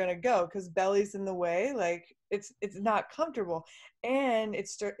 push-ups are going to go because belly's in the way. Like, it's not comfortable, and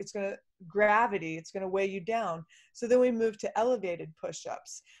it's going to gravity, it's going to weigh you down. So then we move to elevated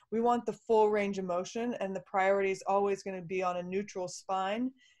push-ups. We want the full range of motion, and the priority is always going to be on a neutral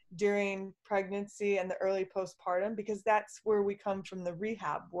spine during pregnancy and the early postpartum, because that's where we come from, the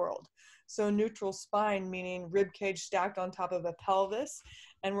rehab world. So neutral spine, meaning rib cage stacked on top of a pelvis,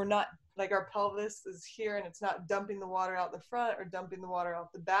 and we're not, like, our pelvis is here and it's not dumping the water out the front or dumping the water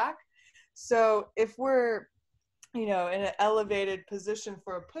out the back. So if we're, you know, in an elevated position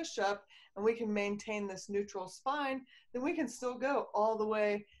for a push-up and we can maintain this neutral spine, then we can still go all the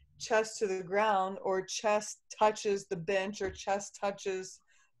way chest to the ground, or chest touches the bench, or chest touches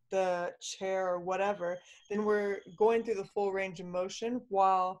the chair, or whatever. Then we're going through the full range of motion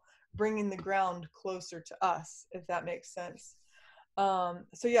while bringing the ground closer to us, if that makes sense.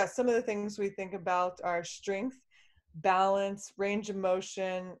 So yeah, some of the things we think about are strength, balance, range of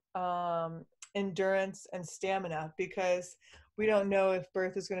motion, endurance, and stamina, because we don't know if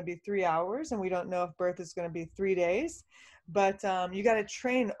birth is going to be 3 hours, and we don't know if birth is going to be 3 days. But you got to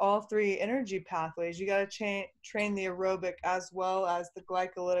train all three energy pathways. You got to train the aerobic as well as the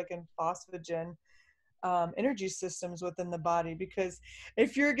glycolytic and phosphagen energy systems within the body. Because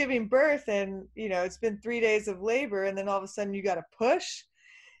if you're giving birth and, you know, it's been 3 days of labor, and then all of a sudden you got to push,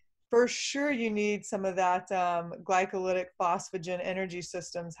 for sure you need some of that glycolytic phosphagen energy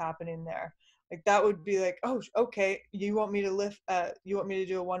systems happening there. Like, that would be like, oh, okay, you want me to lift, you want me to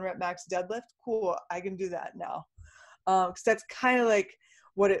do a 1 rep max deadlift? Cool, I can do that now. Because that's kind of like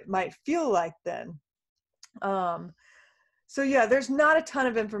what it might feel like then. So yeah, there's not a ton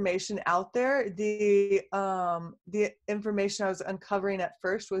of information out there. The information I was uncovering at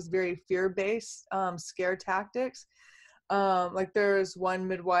first was very fear-based, scare tactics. Like, there's one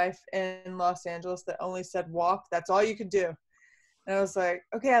midwife in Los Angeles that only said walk. That's all you could do. And I was like,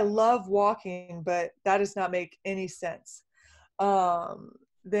 okay, I love walking, but that does not make any sense.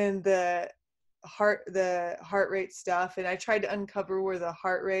 Then the heart rate stuff, and I tried to uncover where the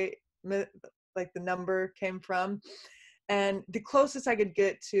heart rate, like the number, came from. And the closest I could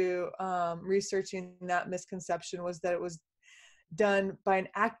get to researching that misconception was that it was done by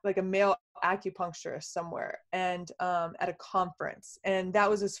a male acupuncturist somewhere, and at a conference. And that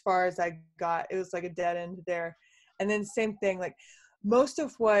was as far as I got. It was like a dead end there. And then same thing, like, most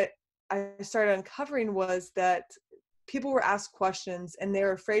of what I started uncovering was that people were asked questions and they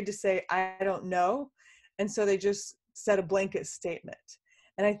were afraid to say, I don't know. And so they just said a blanket statement.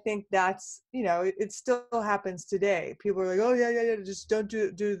 And I think that's, you know, it still happens today. People are like, oh yeah, just don't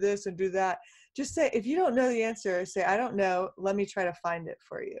do this and do that. Just say, if you don't know the answer, say, I don't know, let me try to find it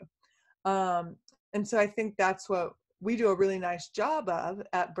for you. And so I think that's what we do a really nice job of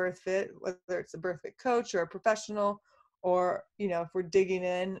at BirthFit, whether it's a BirthFit coach or a professional, or, you know, if we're digging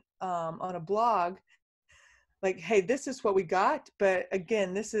in on a blog, like, hey, this is what we got, but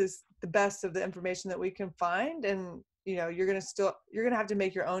again, this is the best of the information that we can find. And, you know, you're going to have to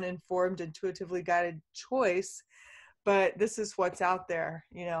make your own informed, intuitively guided choice, but this is what's out there,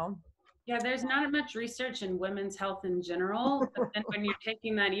 you know? Yeah, there's not much research in women's health in general. But then when you're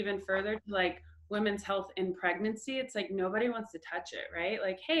taking that even further to like women's health in pregnancy, it's like nobody wants to touch it, right?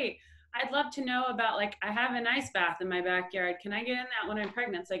 Like, hey, I'd love to know about, like, I have an ice bath in my backyard. Can I get in that when I'm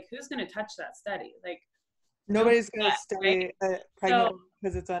pregnant? It's like, who's going to touch that study? Like, nobody's going to study pregnant so,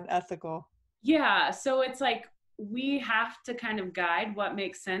 because it's unethical. Yeah. So it's like, we have to kind of guide what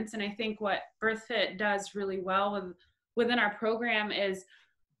makes sense. And I think what BirthFit does really well within our program is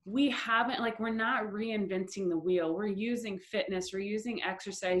we're not reinventing the wheel. We're using fitness, we're using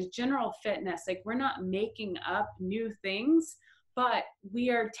exercise, general fitness. Like, we're not making up new things, but we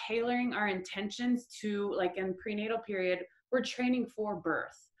are tailoring our intentions to, like, in prenatal period, we're training for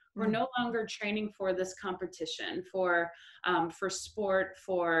birth. We're no longer training for this competition, for sport,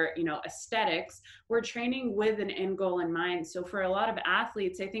 for, you know, aesthetics. We're training with an end goal in mind. So for a lot of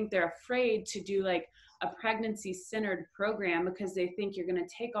athletes, I think they're afraid to do like a pregnancy-centered program because they think, you're going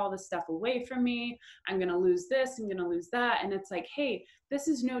to take all this stuff away from me. I'm going to lose this, I'm going to lose that. And it's like, hey, this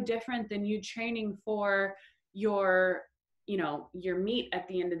is no different than you training for your, you know, your meet at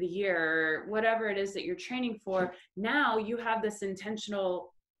the end of the year, or whatever it is that you're training for. Now you have this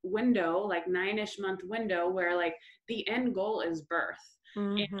intentional window, like 9-ish month window, where like the end goal is birth.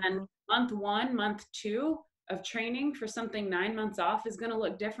 Mm-hmm. And month 1, month 2 of training for something 9 months off is going to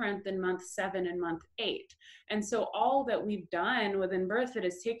look different than month 7 and month 8. And so all that we've done within BirthFit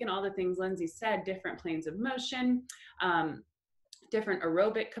is taken all the things Lindsey said, different planes of motion, different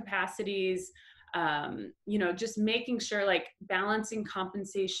aerobic capacities, you know, just making sure, like, balancing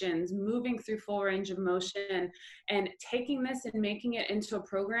compensations, moving through full range of motion, and taking this and making it into a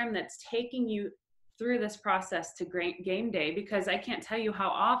program that's taking you through this process to game day. Because I can't tell you how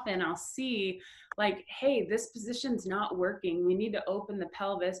often I'll see, like, hey, this position's not working. We need to open the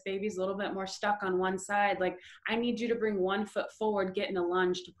pelvis. Baby's a little bit more stuck on one side. Like, I need you to bring 1 foot forward, get in a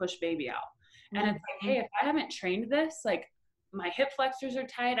lunge to push baby out. And it's like, hey, if I haven't trained this, like, my hip flexors are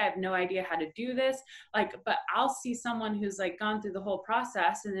tight. I have no idea how to do this. Like, but I'll see someone who's like gone through the whole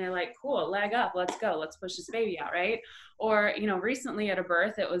process and they're like, cool, leg up, let's go, let's push this baby out, right? Or, you know, recently at a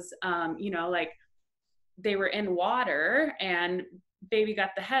birth, it was, you know, like they were in water and baby got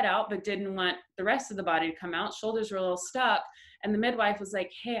the head out, but didn't want the rest of the body to come out. Shoulders were a little stuck. And the midwife was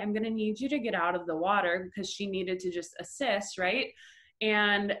like, hey, I'm going to need you to get out of the water, because she needed to just assist, right?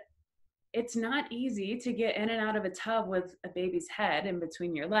 And it's not easy to get in and out of a tub with a baby's head in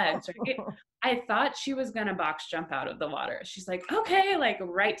between your legs, right? I thought she was going to box jump out of the water. She's like, okay, like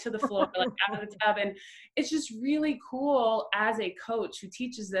right to the floor, like out of the tub. And it's just really cool as a coach who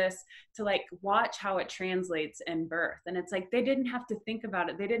teaches this to like watch how it translates in birth. And it's like, they didn't have to think about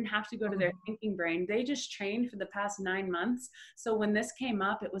it. They didn't have to go to their thinking brain. They just trained for the past 9 months. So when this came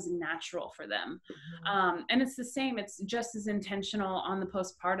up, it was natural for them. And it's the same. It's just as intentional on the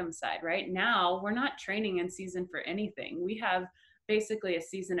postpartum side, right? Now we're not training in season for anything. We have basically a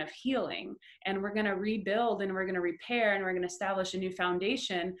season of healing, and we're going to rebuild and we're going to repair and we're going to establish a new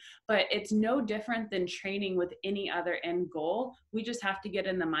foundation. But it's no different than training with any other end goal. We just have to get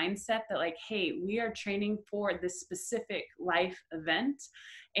in the mindset that like, hey, we are training for this specific life event.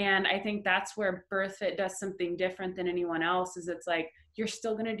 And I think that's where BirthFit does something different than anyone else, is it's like, you're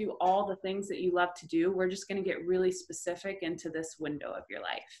still going to do all the things that you love to do. We're just going to get really specific into this window of your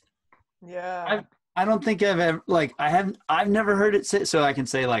life. Yeah. I don't think I've ever, like, I've never heard it say, so I can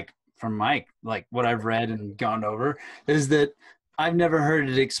say like from my, like what I've read and gone over is that I've never heard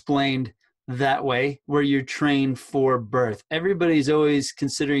it explained that way, where you're trained for birth. Everybody's always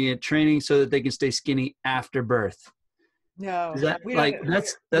considering it training so that they can stay skinny after birth. No, Is that like,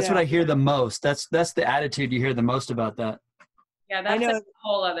 that's what I hear the most. That's the attitude you hear the most about that. Yeah. That's like a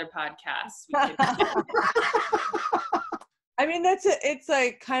whole other podcast. I mean, it's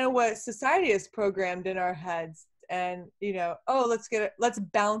like kind of what society has programmed in our heads. And, you know, oh, let's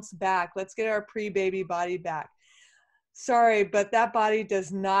bounce back. Let's get our pre-baby body back. Sorry, but that body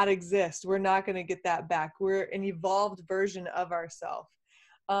does not exist. We're not going to get that back. We're an evolved version of ourselves.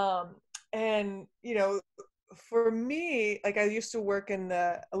 And, you know, for me, like I used to work in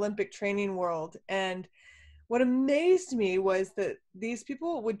the Olympic training world. And what amazed me was that these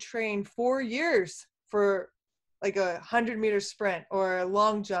people would train 4 years for like a 100-meter sprint or a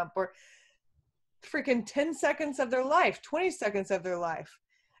long jump, or freaking 10 seconds of their life, 20 seconds of their life.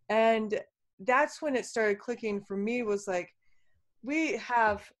 And that's when it started clicking for me, was like, we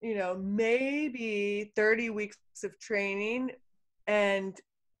have, you know, maybe 30 weeks of training, and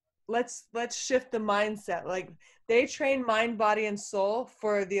let's shift the mindset. Like, they train mind, body, and soul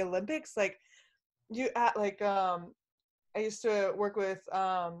for the Olympics. Like I used to work with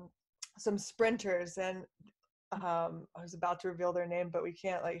some sprinters, and I was about to reveal their name, but we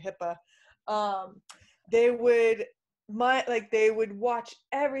can't, like HIPAA. They would watch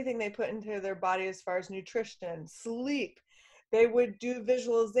everything they put into their body as far as nutrition, sleep. They would do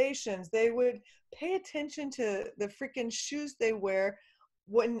visualizations. They would pay attention to the freaking shoes they wear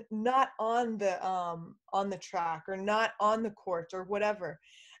when not on the track or not on the court or whatever.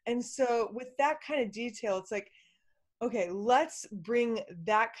 And so with that kind of detail, it's like, okay, let's bring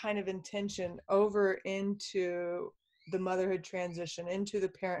that kind of intention over into the motherhood transition, into the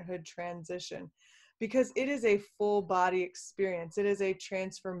parenthood transition, because it is a full body experience. It is a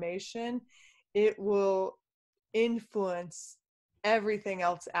transformation. It will influence everything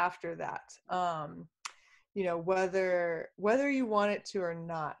else after that. You know, whether you want it to or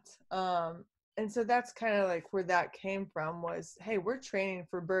not. And so that's kind of like where that came from, was, hey, we're training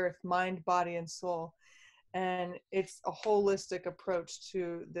for birth, mind, body, and soul. And it's a holistic approach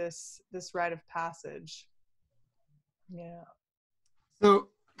to this rite of passage. Yeah. So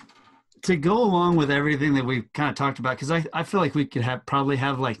to go along with everything that we've kind of talked about, because I feel like we could probably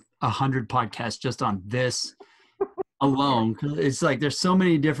have like 100 podcasts just on this alone. Cause it's like, there's so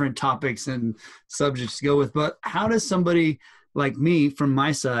many different topics and subjects to go with, but how does somebody like me, from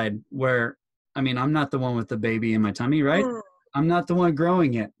my side, where, I mean, I'm not the one with the baby in my tummy, right? I'm not the one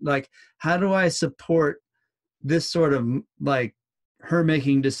growing it. Like, how do I support this sort of, like, her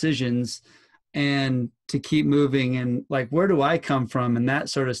making decisions and to keep moving, and like, where do I come from in that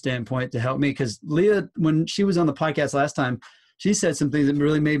sort of standpoint to help me? Because Leah, when she was on the podcast last time, she said some things that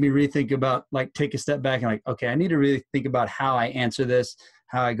really made me rethink about, like, take a step back and like, okay, I need to really think about how I answer this,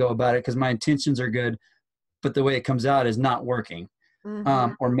 how I go about it, because my intentions are good, but the way it comes out is not working,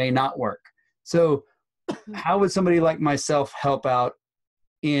 or may not work. So how would somebody like myself help out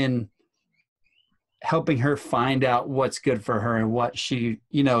in helping her find out what's good for her and what she,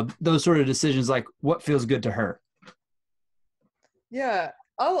 you know, those sort of decisions, like what feels good to her? Yeah.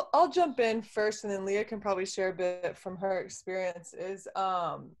 I'll jump in first, and then Leah can probably share a bit from her experience. Is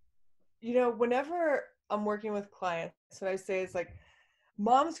whenever I'm working with clients, what I say is like,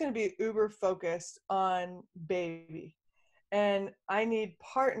 mom's going to be uber focused on baby, and I need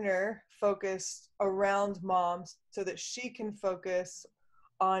partner focused around mom so that she can focus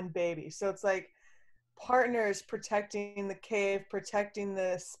on baby. So it's like partner is protecting the cave, protecting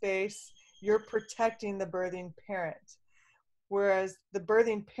the space. You're protecting the birthing parent, whereas the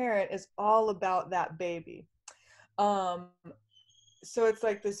birthing parent is all about that baby. So it's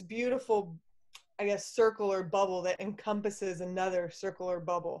like this beautiful, I guess, circle or bubble that encompasses another circle or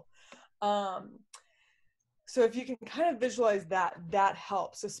bubble. So if you can kind of visualize that, that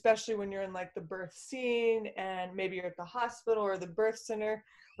helps, especially when you're in like the birth scene and maybe you're at the hospital or the birth center,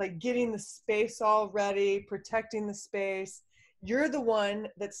 like getting the space all ready, protecting the space. You're the one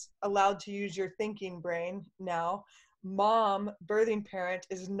that's allowed to use your thinking brain now. Mom, birthing parent,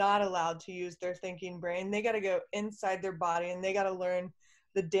 is not allowed to use their thinking brain. They got to go inside their body and they got to learn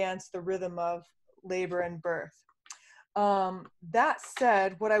the dance, the rhythm of labor and birth. That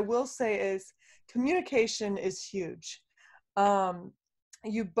said, what I will say is communication is huge.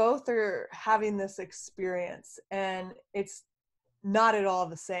 You both are having this experience and it's not at all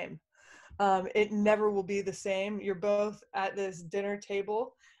the same. It never will be the same. You're both at this dinner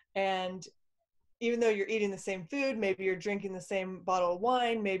table, and even though you're eating the same food, maybe you're drinking the same bottle of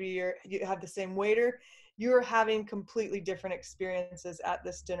wine, maybe you have the same waiter, you're having completely different experiences at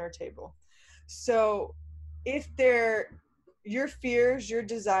this dinner table. So if your fears, your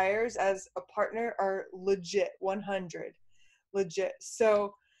desires as a partner are legit, 100 legit.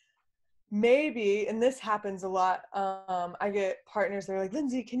 So maybe, and this happens a lot, I get partners that are like,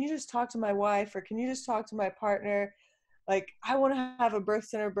 Lindsey, can you just talk to my wife, or can you just talk to my partner? Like, I want to have a birth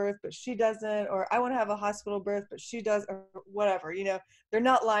center birth, but she doesn't, or I want to have a hospital birth, but she does, or whatever, they're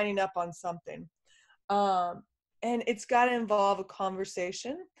not lining up on something. And it's got to involve a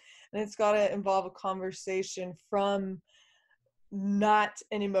conversation, and it's got to involve a conversation from not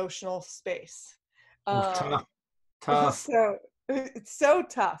an emotional space. Tough. So it's so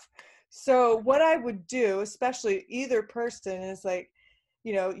tough. So what I would do, especially either person, is like,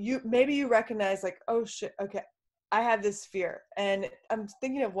 you recognize like, oh shit, okay, I have this fear. And I'm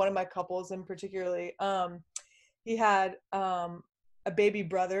thinking of one of my couples in particularly, he had a baby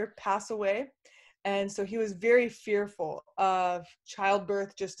brother pass away. And so he was very fearful of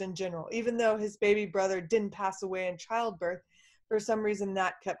childbirth just in general, even though his baby brother didn't pass away in childbirth. For some reason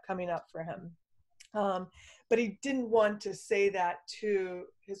that kept coming up for him. But he didn't want to say that to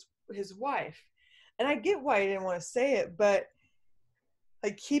his wife. And I get why he didn't want to say it, but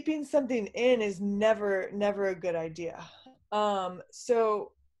like keeping something in is never a good idea.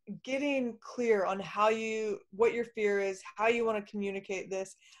 So getting clear on what your fear is, how you want to communicate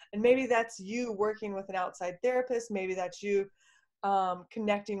this, and maybe that's you working with an outside therapist, maybe that's you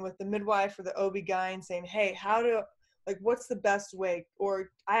connecting with the midwife or the OB-GYN saying, hey, what's the best way? Or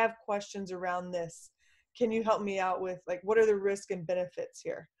I have questions around this. Can you help me out with what are the risks and benefits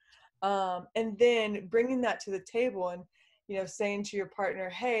here? And then bringing that to the table and, saying to your partner,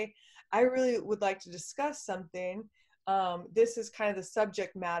 hey, I really would like to discuss something. This is kind of the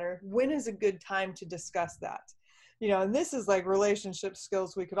subject matter. When is a good time to discuss that? And this is like relationship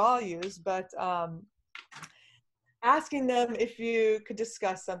skills we could all use, but asking them if you could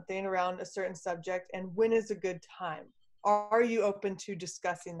discuss something around a certain subject and when is a good time. Are you open to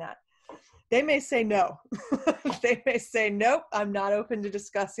discussing that? They may say no. They may say, nope, I'm not open to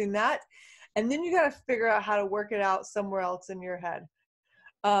discussing that. And then you got to figure out how to work it out somewhere else in your head,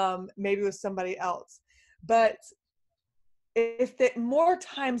 maybe with somebody else. But more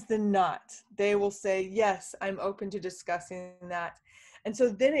times than not, they will say, yes, I'm open to discussing that. And so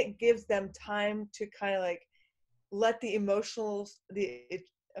then it gives them time to kind of let the emotions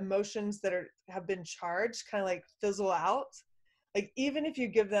that have been charged kind of fizzle out. Even if you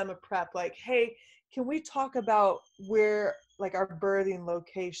give them a prep, hey, can we talk about where our birthing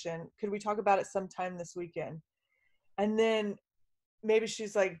location? Could we talk about it sometime this weekend? And then maybe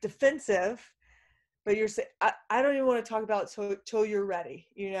she's defensive, but you're saying, I don't even want to talk about it till you're ready.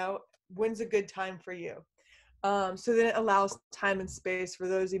 When's a good time for you? So then it allows time and space for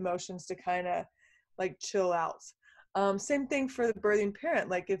those emotions to kind of chill out. Same thing for the birthing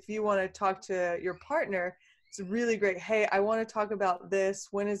parent. If you want to talk to your partner, it's really great. Hey, I want to talk about this.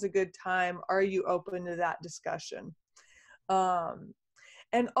 When is a good time? Are you open to that discussion?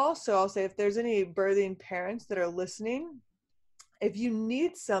 And also, I'll say if there's any birthing parents that are listening, if you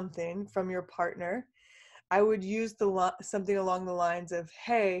need something from your partner, I would use something along the lines of,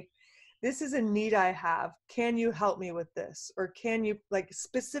 hey, this is a need I have. Can you help me with this? Or can you, like,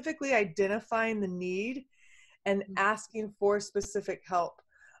 specifically identifying the need and asking for specific help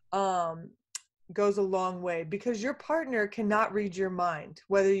goes a long way, because your partner cannot read your mind,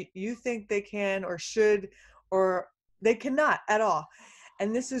 whether you think they can or should, or they cannot at all.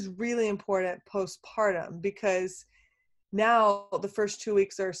 And this is really important postpartum, because now the first 2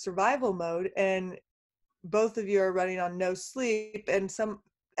 weeks are survival mode, and both of you are running on no sleep, and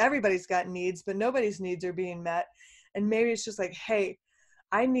everybody's got needs, but nobody's needs are being met. And maybe it's just like, hey,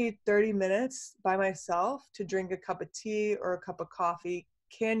 I need 30 minutes by myself to drink a cup of tea or a cup of coffee.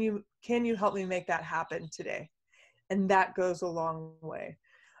 Can you help me make that happen today? And that goes a long way.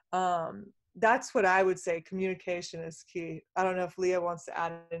 That's what I would say. Communication is key. I don't know if Leah wants to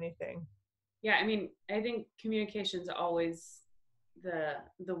add anything. Yeah, I mean, I think communication is always the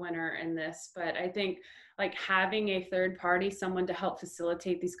winner in this, but I think like having a third party, someone to help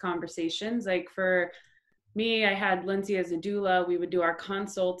facilitate these conversations. Like for me, I had Lindsey as a doula. We would do our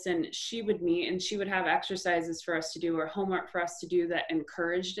consults, and she would meet and she would have exercises for us to do or homework for us to do that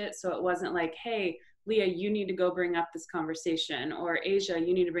encouraged it. So it wasn't like, hey, Leah, you need to go bring up this conversation, or Asia,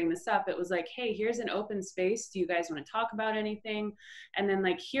 you need to bring this up. It was like, hey, here's an open space. Do you guys want to talk about anything? And then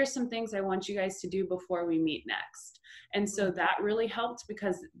like, here's some things I want you guys to do before we meet next. And so that really helped,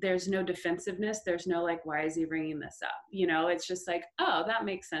 because there's no defensiveness. There's no like, why is he bringing this up? You know, it's just like, oh, that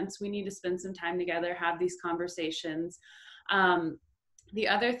makes sense. We need to spend some time together, have these conversations. The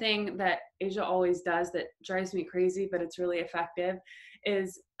other thing that Asia always does that drives me crazy, but it's really effective,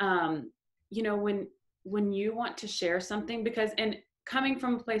 is, you know, when you want to share something, because, and coming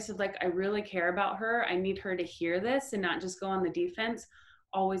from a place of like, I really care about her, I need her to hear this and not just go on the defense,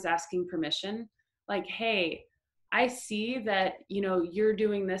 always asking permission. Like, hey, I see that, you know, you're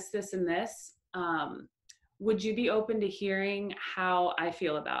doing this, this, and this. Would you be open to hearing how I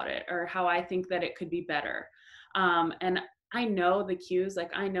feel about it, or how I think that it could be better? And I know the cues,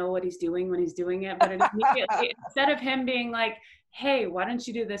 like I know what he's doing when he's doing it, but immediately, instead of him being like, hey, why don't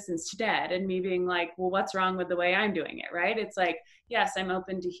you do this instead? And me being like, well, what's wrong with the way I'm doing it, right? It's like, yes, I'm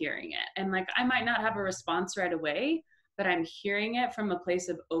open to hearing it. And like, I might not have a response right away, but I'm hearing it from a place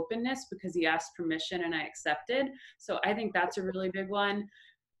of openness because he asked permission and I accepted. So I think that's a really big one.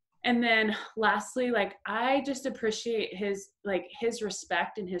 And then lastly, like, I just appreciate his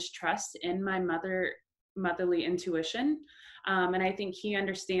respect and his trust in my motherly intuition. And I think he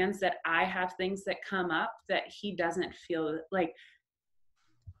understands that I have things that come up that he doesn't feel like.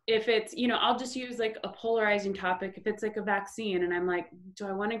 If it's, you know, I'll just use like a polarizing topic. If it's like a vaccine and I'm like, do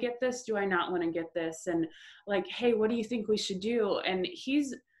I want to get this? Do I not want to get this? And like, hey, what do you think we should do? And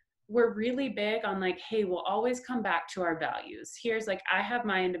we're really big on like, hey, we'll always come back to our values. Here's like, I have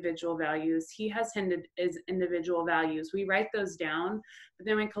my individual values. He has his individual values. We write those down, but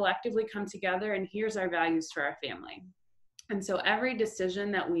then we collectively come together and here's our values for our family. And so every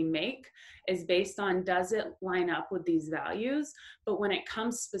decision that we make is based on, does it line up with these values? But when it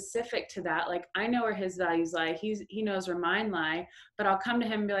comes specific to that, like I know where his values lie, he knows where mine lie, but I'll come to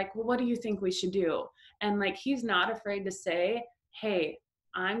him and be like, well, what do you think we should do? And like, he's not afraid to say, hey,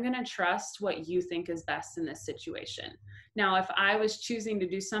 I'm going to trust what you think is best in this situation. Now, if I was choosing to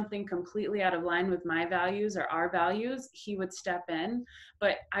do something completely out of line with my values or our values, he would step in.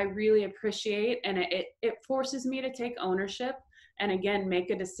 But I really appreciate, and it forces me to take ownership and again,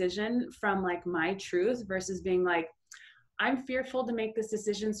 make a decision from like my truth versus being like, I'm fearful to make this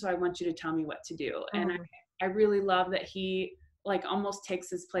decision, so I want you to tell me what to do. Mm-hmm. And I really love that he like almost takes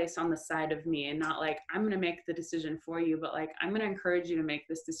his place on the side of me and not like, I'm going to make the decision for you, but like, I'm going to encourage you to make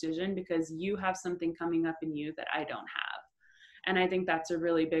this decision because you have something coming up in you that I don't have. And I think that's a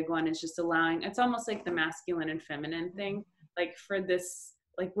really big one. It's just allowing, it's almost like the masculine and feminine thing. Like for this,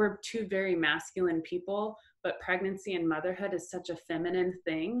 like we're two very masculine people, but pregnancy and motherhood is such a feminine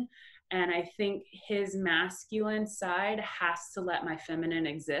thing. And I think his masculine side has to let my feminine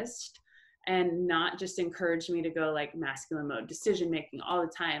exist and not just encourage me to go like masculine mode, decision making all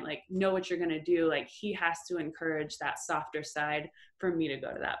the time, like know what you're going to do. Like he has to encourage that softer side for me to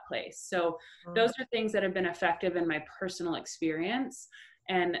go to that place. So those are things that have been effective in my personal experience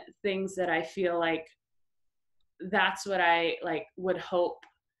and things that I feel like that's what I like would hope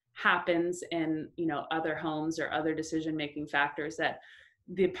happens in, you know, other homes or other decision making factors, that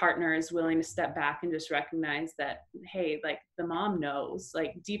the partner is willing to step back and just recognize that, hey, like the mom knows,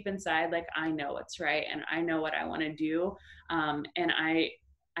 like deep inside, like I know what's right and I know what I want to do. And I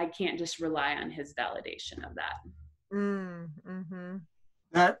can't just rely on his validation of that. Mm-hmm.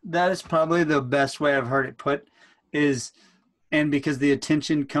 That is probably the best way I've heard it put is, and because the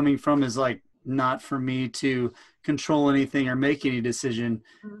attention coming from is like not for me to control anything or make any decision.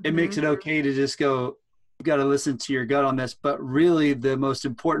 it makes it okay to just go, you got to listen to your gut on this. But really the most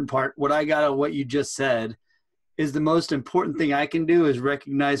important part, what I got out of what you just said, is the most important thing I can do is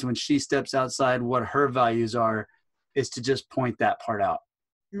recognize when she steps outside what her values are, is to just point that part out.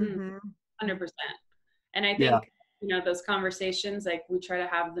 100%. And I Yeah. think, you know, those conversations, like we try to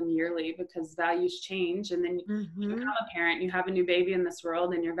have them yearly because values change. And then you become a parent, you have a new baby in this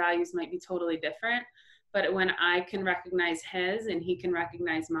world, and your values might be totally different. But when I can recognize his and he can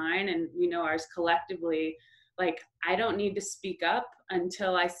recognize mine, and you know, ours collectively, like I don't need to speak up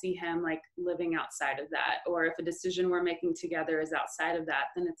until I see him like living outside of that. Or if a decision we're making together is outside of that,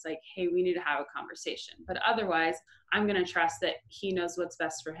 then it's like, hey, we need to have a conversation. But otherwise, I'm going to trust that he knows what's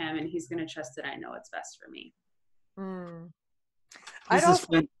best for him, and he's going to trust that I know what's best for me.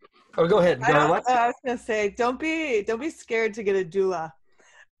 Oh, go ahead. I was going to say, don't be scared to get a doula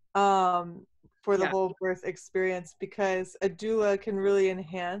for the whole birth experience, because a doula can really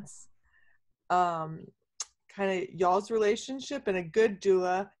enhance kind of y'all's relationship, and a good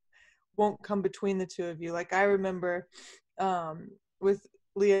doula won't come between the two of you. Like I remember with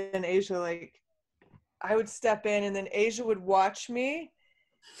Leah and Asia, like I would step in and then Asia would watch me,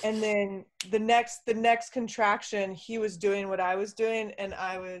 and then the next contraction he was doing what I was doing and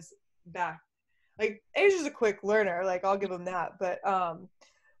I was back. Like Asia's a quick learner, like I'll give him that, but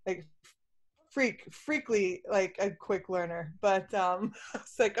like freakly like a quick learner, but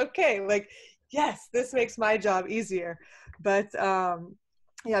it's like, okay, like yes, this makes my job easier. But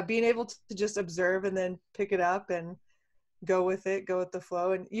yeah, being able to just observe and then pick it up and go with the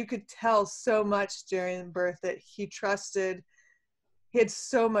flow. And you could tell so much during birth that he had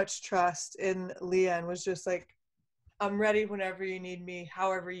so much trust in Leah and was just like, I'm ready whenever you need me,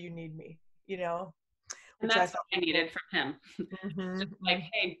 however you need me, you know. And that's what I needed from him. Just like,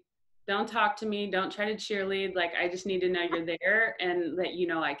 hey, don't talk to me, don't try to cheerlead, like I just need to know you're there and that you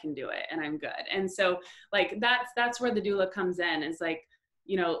know I can do it and I'm good. And so like that's where the doula comes in, is like,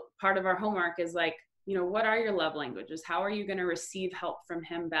 you know, part of our homework is like, you know, what are your love languages? How are you going to receive help from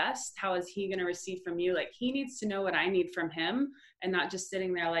him best? How is he going to receive from you? Like he needs to know what I need from him, and not just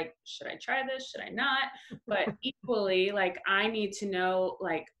sitting there like, should I try this? Should I not? But equally, like I need to know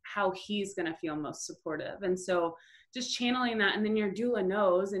like how he's going to feel most supportive. And so just channeling that, and then your doula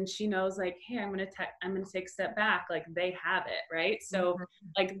knows, and she knows like, hey, I'm going to take a step back. Like they have it. Right. So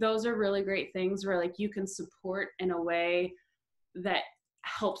like, those are really great things where like you can support in a way that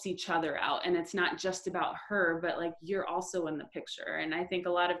helps each other out. And it's not just about her, but like you're also in the picture. And I think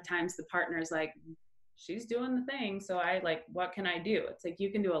a lot of times the partner is like, she's doing the thing, so I like, what can I do? It's like, you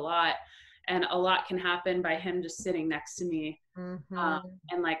can do a lot, and a lot can happen by him just sitting next to me. And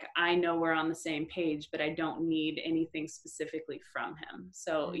like, I know we're on the same page, but I don't need anything specifically from him.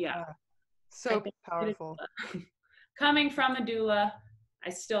 So yeah. So powerful. Coming from a doula, I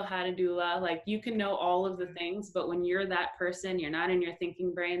still had a doula. Like you can know all of the things, but when you're that person, you're not in your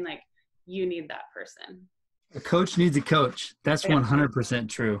thinking brain, like you need that person. A coach needs a coach. That's 100%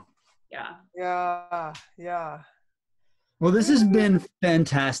 true. Yeah. Well, this has been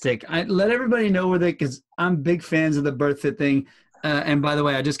fantastic. I let everybody know where because I'm big fans of the BirthFit thing. And by the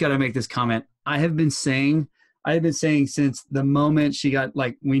way, I just got to make this comment. I have been saying since the moment she got,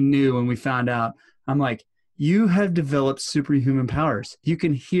 like, we knew when we found out, I'm like, you have developed superhuman powers. You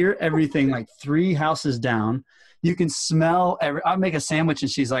can hear everything like 3 houses down. You can smell I'll make a sandwich and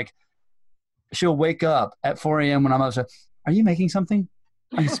she's like, she'll wake up at 4 a.m. when I'm upset. Are you making something?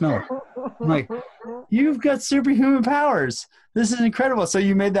 I can smell it. I'm like, you've got superhuman powers. This is incredible. So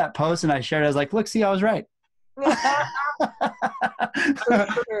you made that post and I shared it. I was like, look, see, I was right. For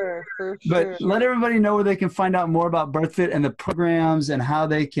sure. But let everybody know where they can find out more about BirthFit and the programs and how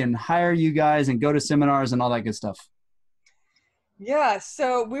they can hire you guys and go to seminars and all that good stuff. Yeah,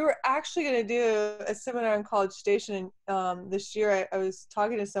 so we were actually going to do a seminar in College Station this year. I was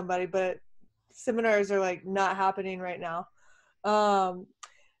talking to somebody, but seminars are like not happening right now.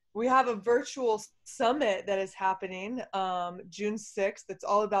 We have a virtual summit that is happening June 6th. It's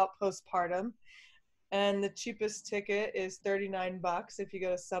all about postpartum. And the cheapest ticket is $39 if you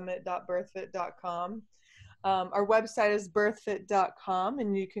go to summit.birthfit.com. Our website is birthfit.com,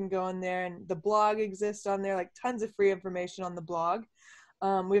 and you can go in there, and the blog exists on there, like tons of free information on the blog.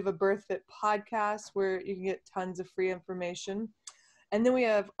 We have a BirthFit podcast where you can get tons of free information. And then we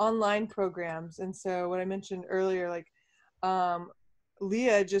have online programs. And so what I mentioned earlier, like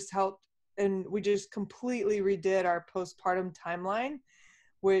Leah just helped, and we just completely redid our postpartum timeline,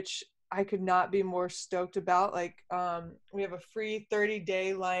 which I could not be more stoked about. Like we have a free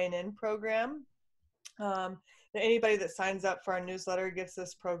 30-day line-in program. Anybody that signs up for our newsletter gets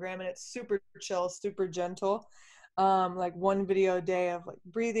this program, and it's super chill, super gentle. like one video a day of like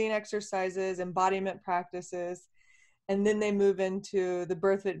breathing exercises, embodiment practices. And then they move into the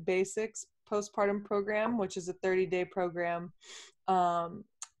BirthFit Basics postpartum program, which is a 30-day program,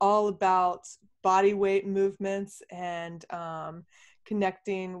 all about body weight movements and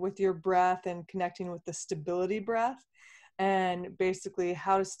connecting with your breath and connecting with the stability breath, and basically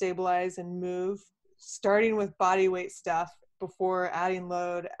how to stabilize and move, starting with body weight stuff before adding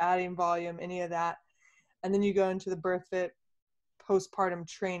load, adding volume, any of that. And then you go into the BirthFit postpartum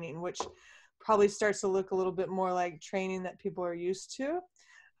training, which probably starts to look a little bit more like training that people are used to.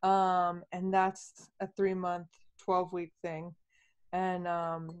 And that's a 3-month, 12-week thing. And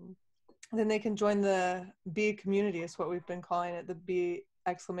then they can join the B community, is what we've been calling it, the B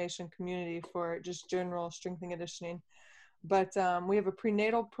exclamation community, for just general strength and conditioning. But we have a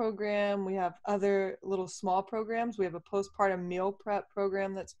prenatal program. We have other little small programs. We have a postpartum meal prep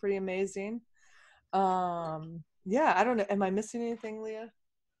program that's pretty amazing. Yeah, I don't know. Am I missing anything, Leah?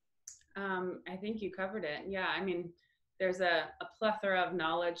 I think you covered it. Yeah, I mean, there's a plethora of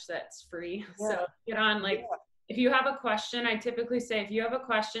knowledge that's free. Yeah. So get on, like, if you have a question, I typically say, if you have a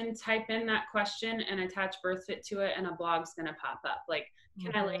question, type in that question and attach BirthFit to it, and a blog's going to pop up. Like,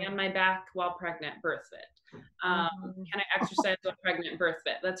 can I lay on my back while pregnant? BirthFit. Can I exercise while pregnant?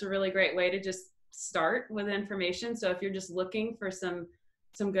 BirthFit. That's a really great way to just start with information. So if you're just looking for some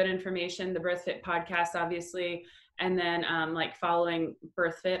good information, the BirthFit podcast, obviously, and then like following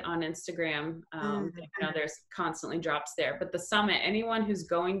BirthFit on Instagram, you know, there's constantly drops there. But the summit, anyone who's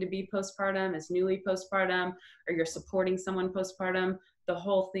going to be postpartum, is newly postpartum, or you're supporting someone postpartum, the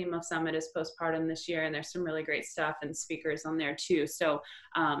whole theme of summit is postpartum this year, and there's some really great stuff and speakers on there too. So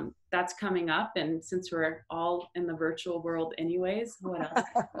that's coming up, and since we're all in the virtual world anyways, what else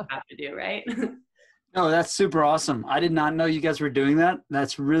do we have to do, right? No, that's super awesome. I did not know you guys were doing that.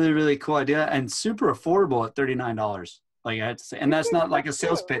 That's really, really cool idea, and super affordable at $39. Like I had to say, and that's not like a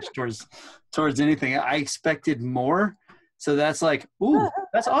sales pitch towards anything. I expected more. So that's like, ooh,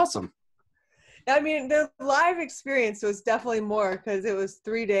 that's awesome. I mean, the live experience was definitely more, because it was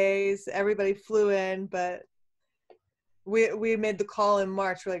 3 days. Everybody flew in, but we made the call in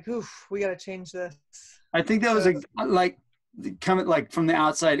March. We're like, oof, we got to change this. I think that was coming like from the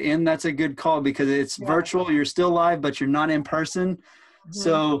outside in, that's a good call, because it's virtual. You're still live, but you're not in person.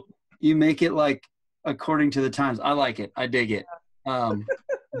 So you make it like according to the times. I like it. I dig it.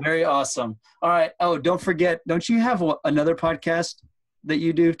 Very awesome. All right. Oh, don't forget, don't you have another podcast that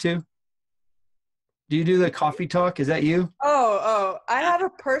you do too? Do you do the coffee talk? Is that you? Oh, I have a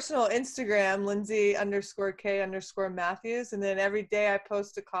personal Instagram, Lindsey_K_Matthews. And then every day I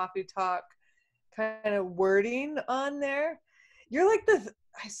post a coffee talk kind of wording on there. You're like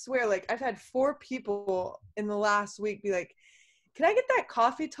I swear, like I've had 4 people in the last week be like, can I get that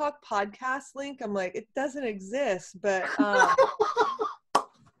coffee talk podcast link? I'm like, it doesn't exist, but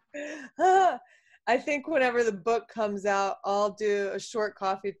I think whenever the book comes out, I'll do a short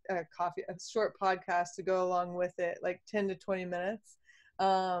a short podcast to go along with it, like 10 to 20 minutes.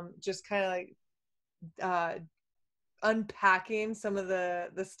 Just kind of like unpacking some of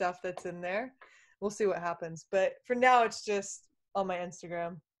the stuff that's in there. We'll see what happens. But for now, it's just on my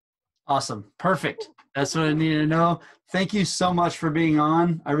Instagram. Awesome. Perfect. That's what I needed to know. Thank you so much for being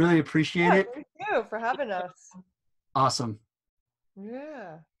on. I really appreciate it. Thank you for having us. Awesome.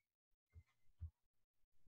 Yeah.